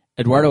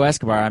 Eduardo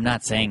Escobar, I'm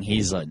not saying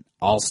he's an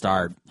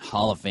all-star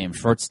Hall of Fame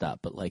shortstop,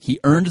 but he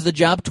earned the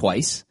job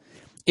twice.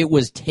 It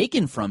was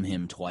taken from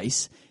him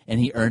twice, and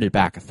he earned it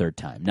back a third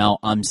time. Now,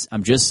 I'm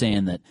just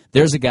saying that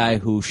there's a guy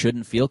who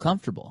shouldn't feel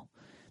comfortable.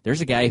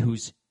 There's a guy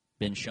who's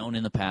been shown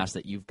in the past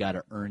that you've got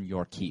to earn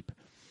your keep.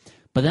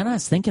 But then I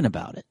was thinking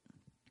about it,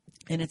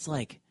 and it's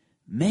like,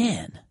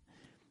 man,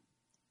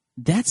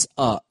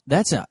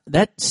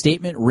 that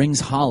statement rings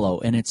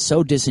hollow, and it's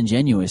so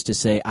disingenuous to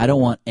say I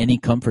don't want any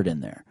comfort in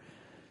there.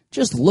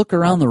 Just look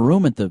around the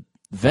room at the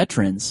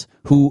veterans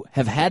who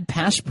have had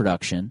past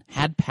production,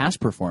 had past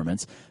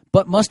performance,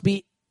 but must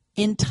be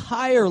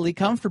entirely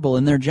comfortable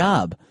in their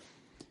job.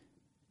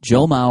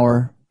 Joe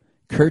Mauer,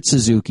 Kurt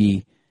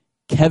Suzuki,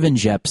 Kevin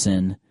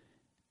Jepsen,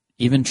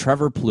 even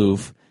Trevor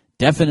Plouffe,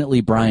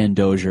 definitely Brian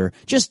Dozier.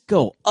 Just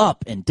go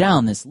up and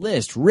down this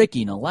list.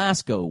 Ricky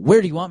Nolasco,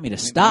 where do you want me to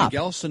stop?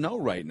 Miguel Sano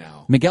right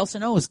now. Miguel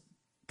Sano is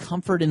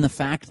comfort in the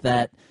fact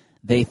that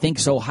they think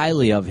so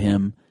highly of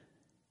him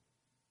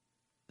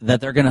that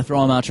they're going to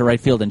throw him out to right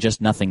field and just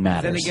nothing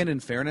matters. Then again,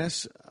 in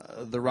fairness,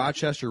 the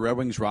Rochester Red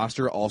Wings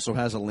roster also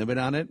has a limit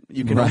on it.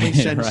 You can only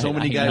send so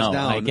many guys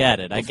down. I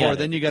get it.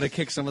 Then you got to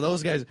kick some of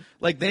those guys.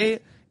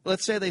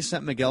 Let's say they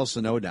sent Miguel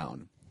Sano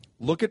down.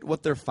 Look at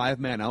what their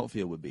five-man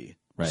outfield would be.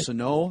 Right.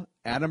 Sano,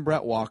 Adam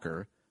Brett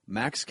Walker,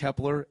 Max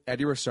Kepler,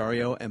 Eddie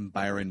Rosario, and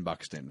Byron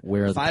Buxton.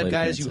 Where are the five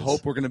guys appearances? you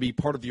hope were going to be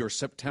part of your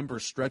September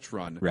stretch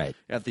run right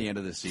at the end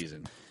of the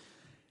season.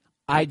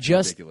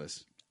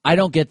 Ridiculous. I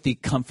don't get the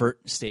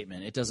comfort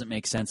statement. It doesn't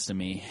make sense to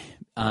me.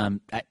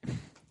 I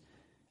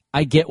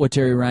get what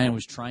Terry Ryan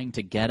was trying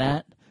to get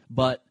at,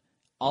 but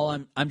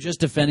I'm just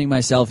defending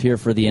myself here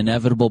for the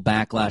inevitable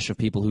backlash of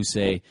people who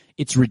say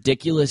it's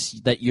ridiculous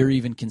that you're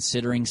even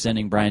considering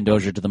sending Brian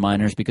Dozier to the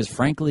minors because,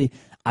 frankly,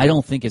 I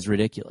don't think it's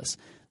ridiculous.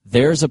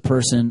 there's a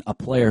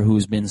player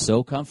who's been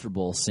so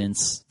comfortable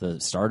since the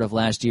start of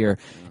last year.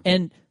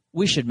 And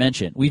we should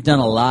mention, we've done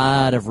a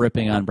lot of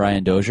ripping on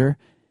Brian Dozier.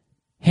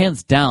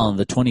 Hands down,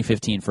 the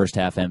 2015 first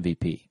half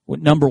MVP.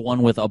 Number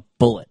one with a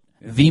bullet.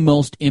 The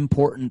most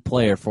important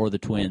player for the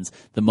Twins.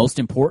 The most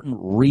important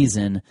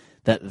reason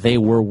that they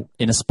were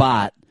in a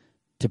spot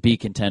to be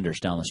contenders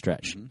down the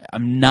stretch.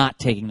 I'm not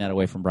taking that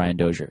away from Brian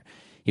Dozier.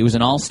 He was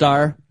an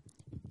all-star.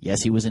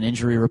 Yes, he was an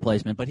injury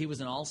replacement, but he was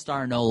an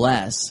all-star no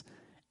less.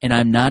 And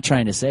I'm not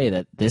trying to say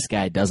that this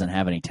guy doesn't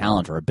have any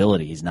talent or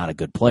ability. He's not a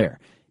good player.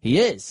 He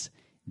is.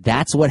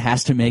 That's what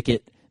has to make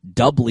it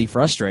doubly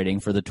frustrating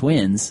for the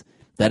Twins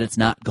that it's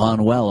not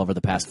gone well over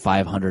the past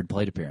 500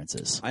 plate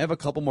appearances. I have a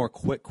couple more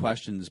quick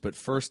questions, but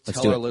first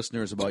tell our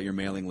listeners about your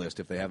mailing list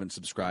if they haven't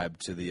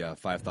subscribed to the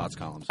Five Thoughts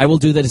columns. I will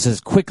do that as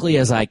quickly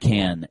as I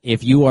can.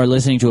 If you are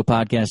listening to a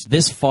podcast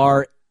this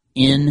far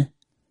in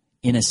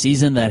a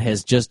season that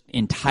has just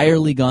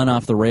entirely gone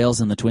off the rails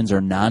and the Twins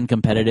are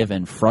non-competitive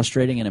and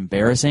frustrating and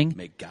embarrassing,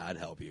 may God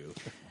help you.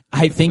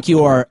 I think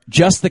you are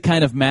just the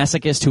kind of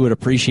masochist who would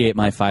appreciate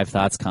my Five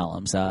Thoughts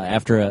columns.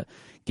 After a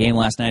game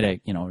last night, I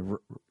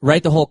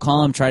write the whole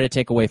column, try to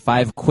take away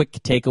 5 quick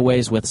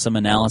takeaways with some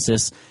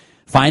analysis.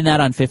 Find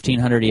that on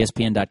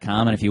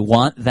 1500ESPN.com, and if you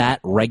want that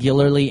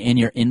regularly in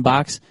your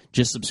inbox,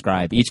 just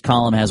subscribe. Each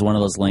column has one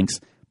of those links.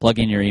 Plug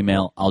in your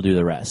email. I'll do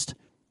the rest.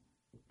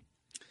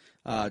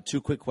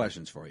 2 quick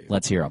questions for you.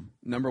 Let's hear them.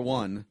 Number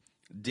 1,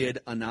 did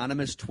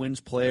anonymous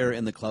Twins player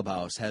in the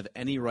clubhouse have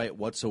any right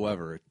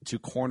whatsoever to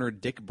corner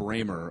Dick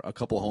Bramer a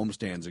couple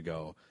homestands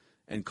ago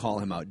and call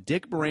him out?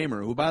 Dick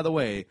Bramer, who, by the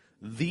way,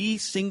 the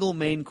single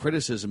main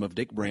criticism of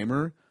Dick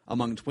Bramer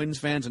among Twins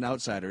fans and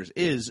outsiders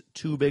is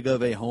too big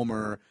of a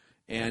homer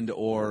and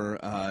or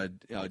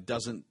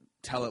doesn't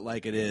tell it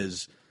like it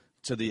is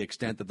to the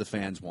extent that the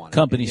fans want it.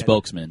 Company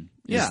spokesman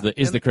is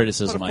the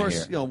criticism but of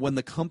course, I hear. When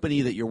the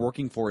company that you're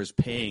working for is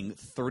paying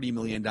 $30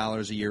 million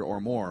a year or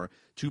more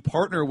to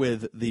partner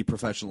with the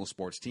professional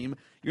sports team,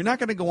 you're not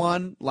going to go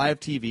on live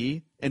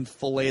TV and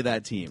fillet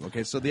that team.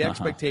 Okay, so the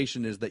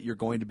expectation is that you're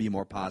going to be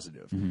more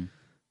positive. Mm-hmm.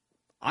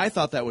 I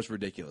thought that was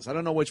ridiculous. I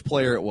don't know which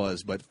player it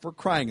was, but for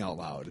crying out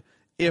loud,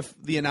 if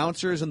the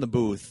announcers in the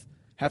booth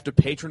have to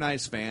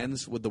patronize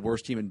fans with the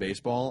worst team in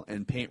baseball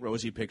and paint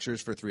rosy pictures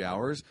for 3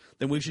 hours,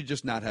 then we should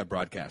just not have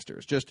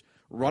broadcasters. Just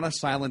run a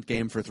silent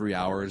game for 3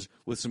 hours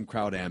with some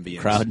crowd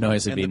ambience. Crowd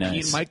noise would be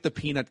nice. Mic the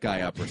peanut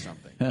guy up or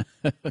something.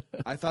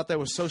 I thought that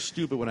was so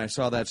stupid when I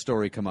saw that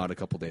story come out a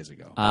couple days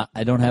ago.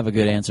 I don't have a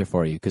good answer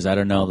for you because I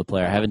don't know the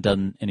player. I haven't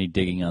done any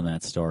digging on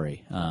that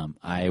story.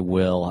 I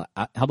will.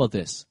 How about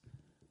this?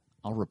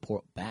 I'll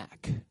report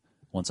back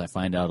once I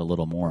find out a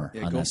little more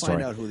on that story. Go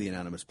find out who the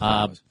anonymous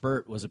player was.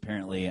 Bert was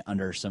apparently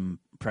under some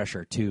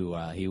pressure too.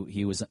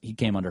 He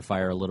came under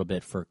fire a little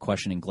bit for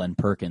questioning Glenn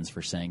Perkins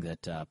for saying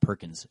that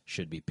Perkins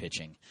should be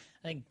pitching.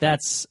 I think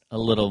that's a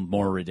little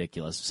more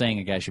ridiculous. Saying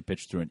a guy should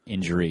pitch through an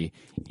injury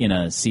in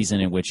a season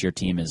in which your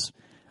team is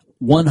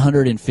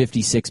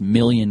 156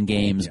 million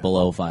games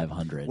below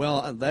 500.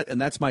 Well,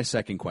 that's my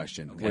second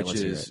question, Okay, which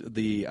is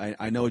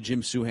I know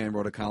Jim Suhan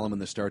wrote a column in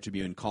the Star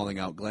Tribune calling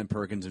out Glenn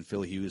Perkins and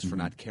Phil Hughes for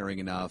not caring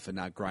enough and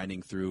not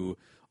grinding through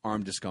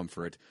arm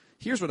discomfort.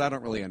 Here's what I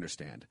don't really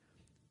understand.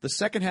 The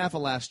second half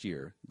of last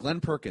year,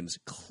 Glenn Perkins,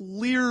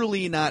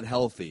 clearly not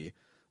healthy,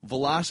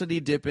 velocity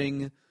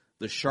dipping,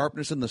 the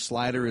sharpness in the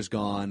slider is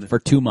gone. For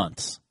 2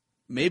 months.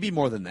 Maybe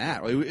more than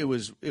that. It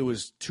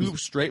was 2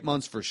 straight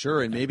months for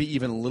sure, and maybe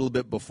even a little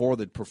bit before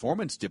the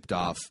performance dipped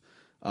off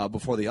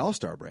before the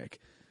All-Star break.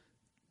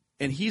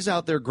 And he's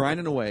out there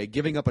grinding away,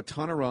 giving up a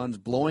ton of runs,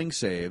 blowing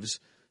saves,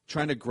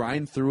 trying to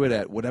grind through it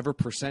at whatever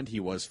percent he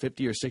was,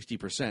 50 or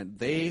 60%.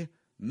 They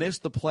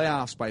missed the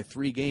playoffs by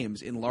 3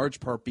 games in large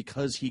part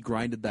because he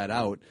grinded that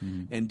out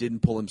and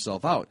didn't pull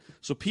himself out.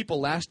 So people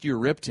last year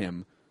ripped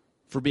him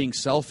for being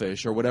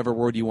selfish or whatever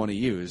word you want to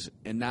use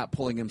and not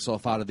pulling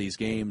himself out of these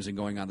games and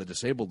going on the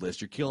disabled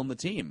list. You're killing the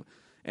team.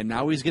 And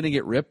now he's going to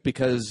get ripped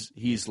because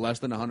he's less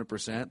than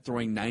 100%,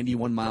 throwing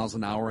 91 miles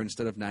an hour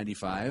instead of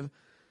 95.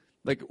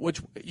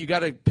 Which you got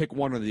to pick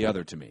one or the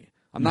other to me.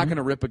 I'm not going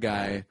to rip a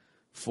guy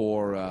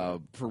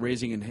for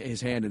raising his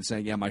hand and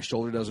saying, yeah, my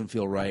shoulder doesn't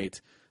feel right.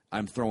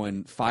 I'm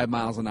throwing 5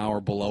 miles an hour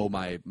below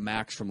my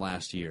max from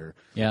last year.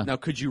 Yeah. Now,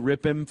 could you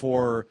rip him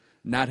for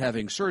not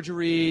having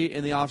surgery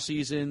in the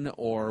offseason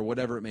or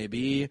whatever it may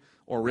be,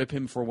 or rip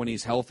him for when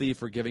he's healthy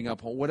for giving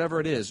up, whatever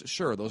it is?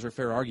 Sure, those are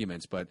fair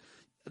arguments, but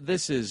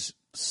this is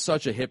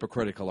such a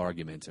hypocritical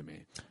argument to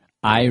me.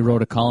 I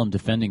wrote a column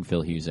defending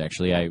Phil Hughes,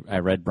 actually. I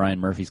read Brian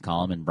Murphy's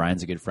column, and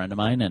Brian's a good friend of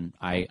mine, and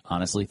I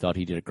honestly thought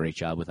he did a great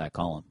job with that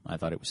column. I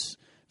thought it was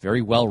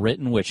very well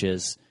written, which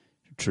is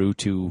true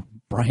to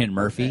Brian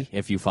Murphy,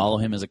 if you follow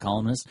him as a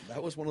columnist.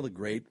 That was one of the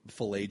great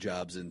fillet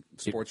jobs in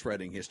sports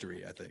writing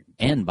history, I think.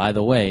 And, by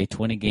the way,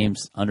 20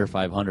 games under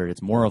 500,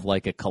 it's more of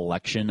like a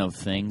collection of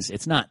things.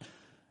 It's not,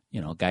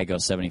 a guy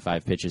goes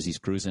 75 pitches, he's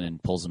cruising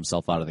and pulls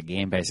himself out of the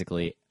game,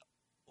 basically.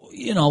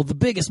 The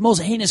biggest,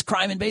 most heinous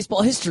crime in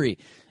baseball history.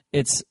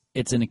 It's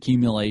an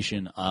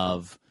accumulation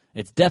of –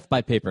 it's death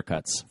by paper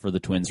cuts for the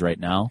Twins right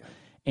now.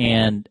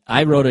 And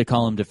I wrote a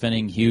column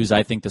defending Hughes.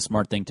 I think the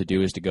smart thing to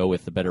do is to go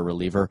with the better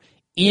reliever.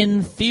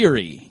 In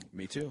theory.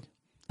 Me too.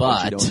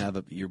 But you don't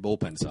have your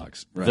bullpen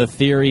sucks. Right. The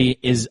theory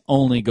is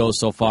only goes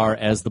so far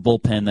as the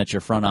bullpen that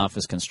your front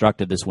office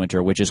constructed this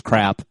winter, which is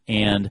crap,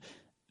 and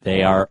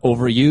they are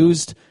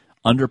overused,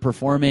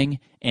 underperforming,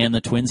 and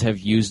the Twins have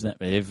used them.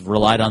 They've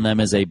relied on them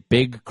as a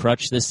big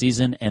crutch this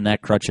season, and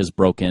that crutch has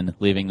broken,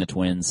 leaving the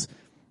Twins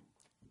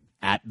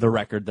at the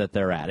record that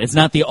they're at. It's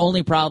not the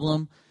only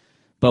problem,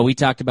 but we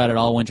talked about it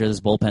all winter.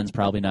 This bullpen's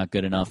probably not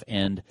good enough,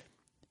 and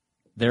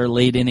their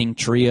late-inning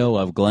trio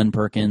of Glenn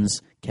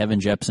Perkins, Kevin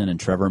Jepsen, and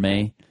Trevor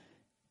May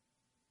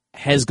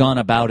has gone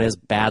about as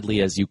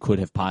badly as you could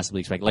have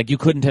possibly expected. Like, you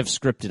couldn't have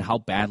scripted how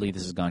badly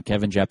this has gone.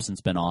 Kevin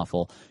Jepsen's been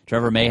awful.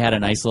 Trevor May had a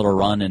nice little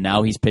run, and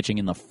now he's pitching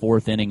in the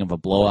fourth inning of a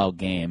blowout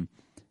game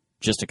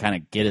just to kind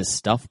of get his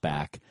stuff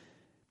back.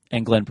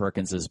 And Glenn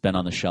Perkins has been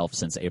on the shelf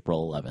since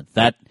April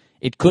 11th.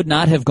 It could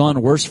not have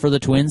gone worse for the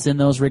Twins in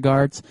those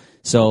regards.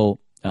 So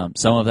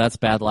some of that's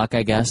bad luck,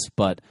 I guess,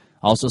 but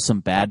also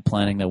some bad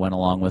planning that went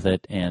along with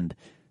it. And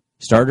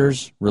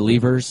starters,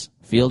 relievers,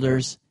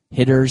 fielders,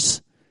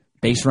 hitters,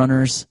 base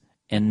runners,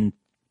 and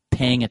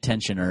paying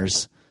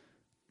attentioners,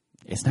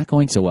 it's not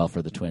going so well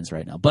for the Twins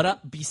right now.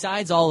 But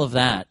besides all of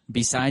that,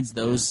 besides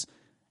those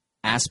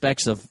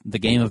aspects of the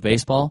game of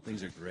baseball,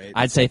 things are great.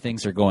 I'd say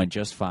things are going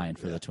just fine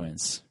for the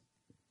Twins.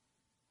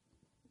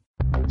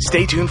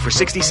 Stay tuned for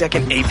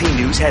 60-second AP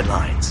News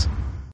headlines.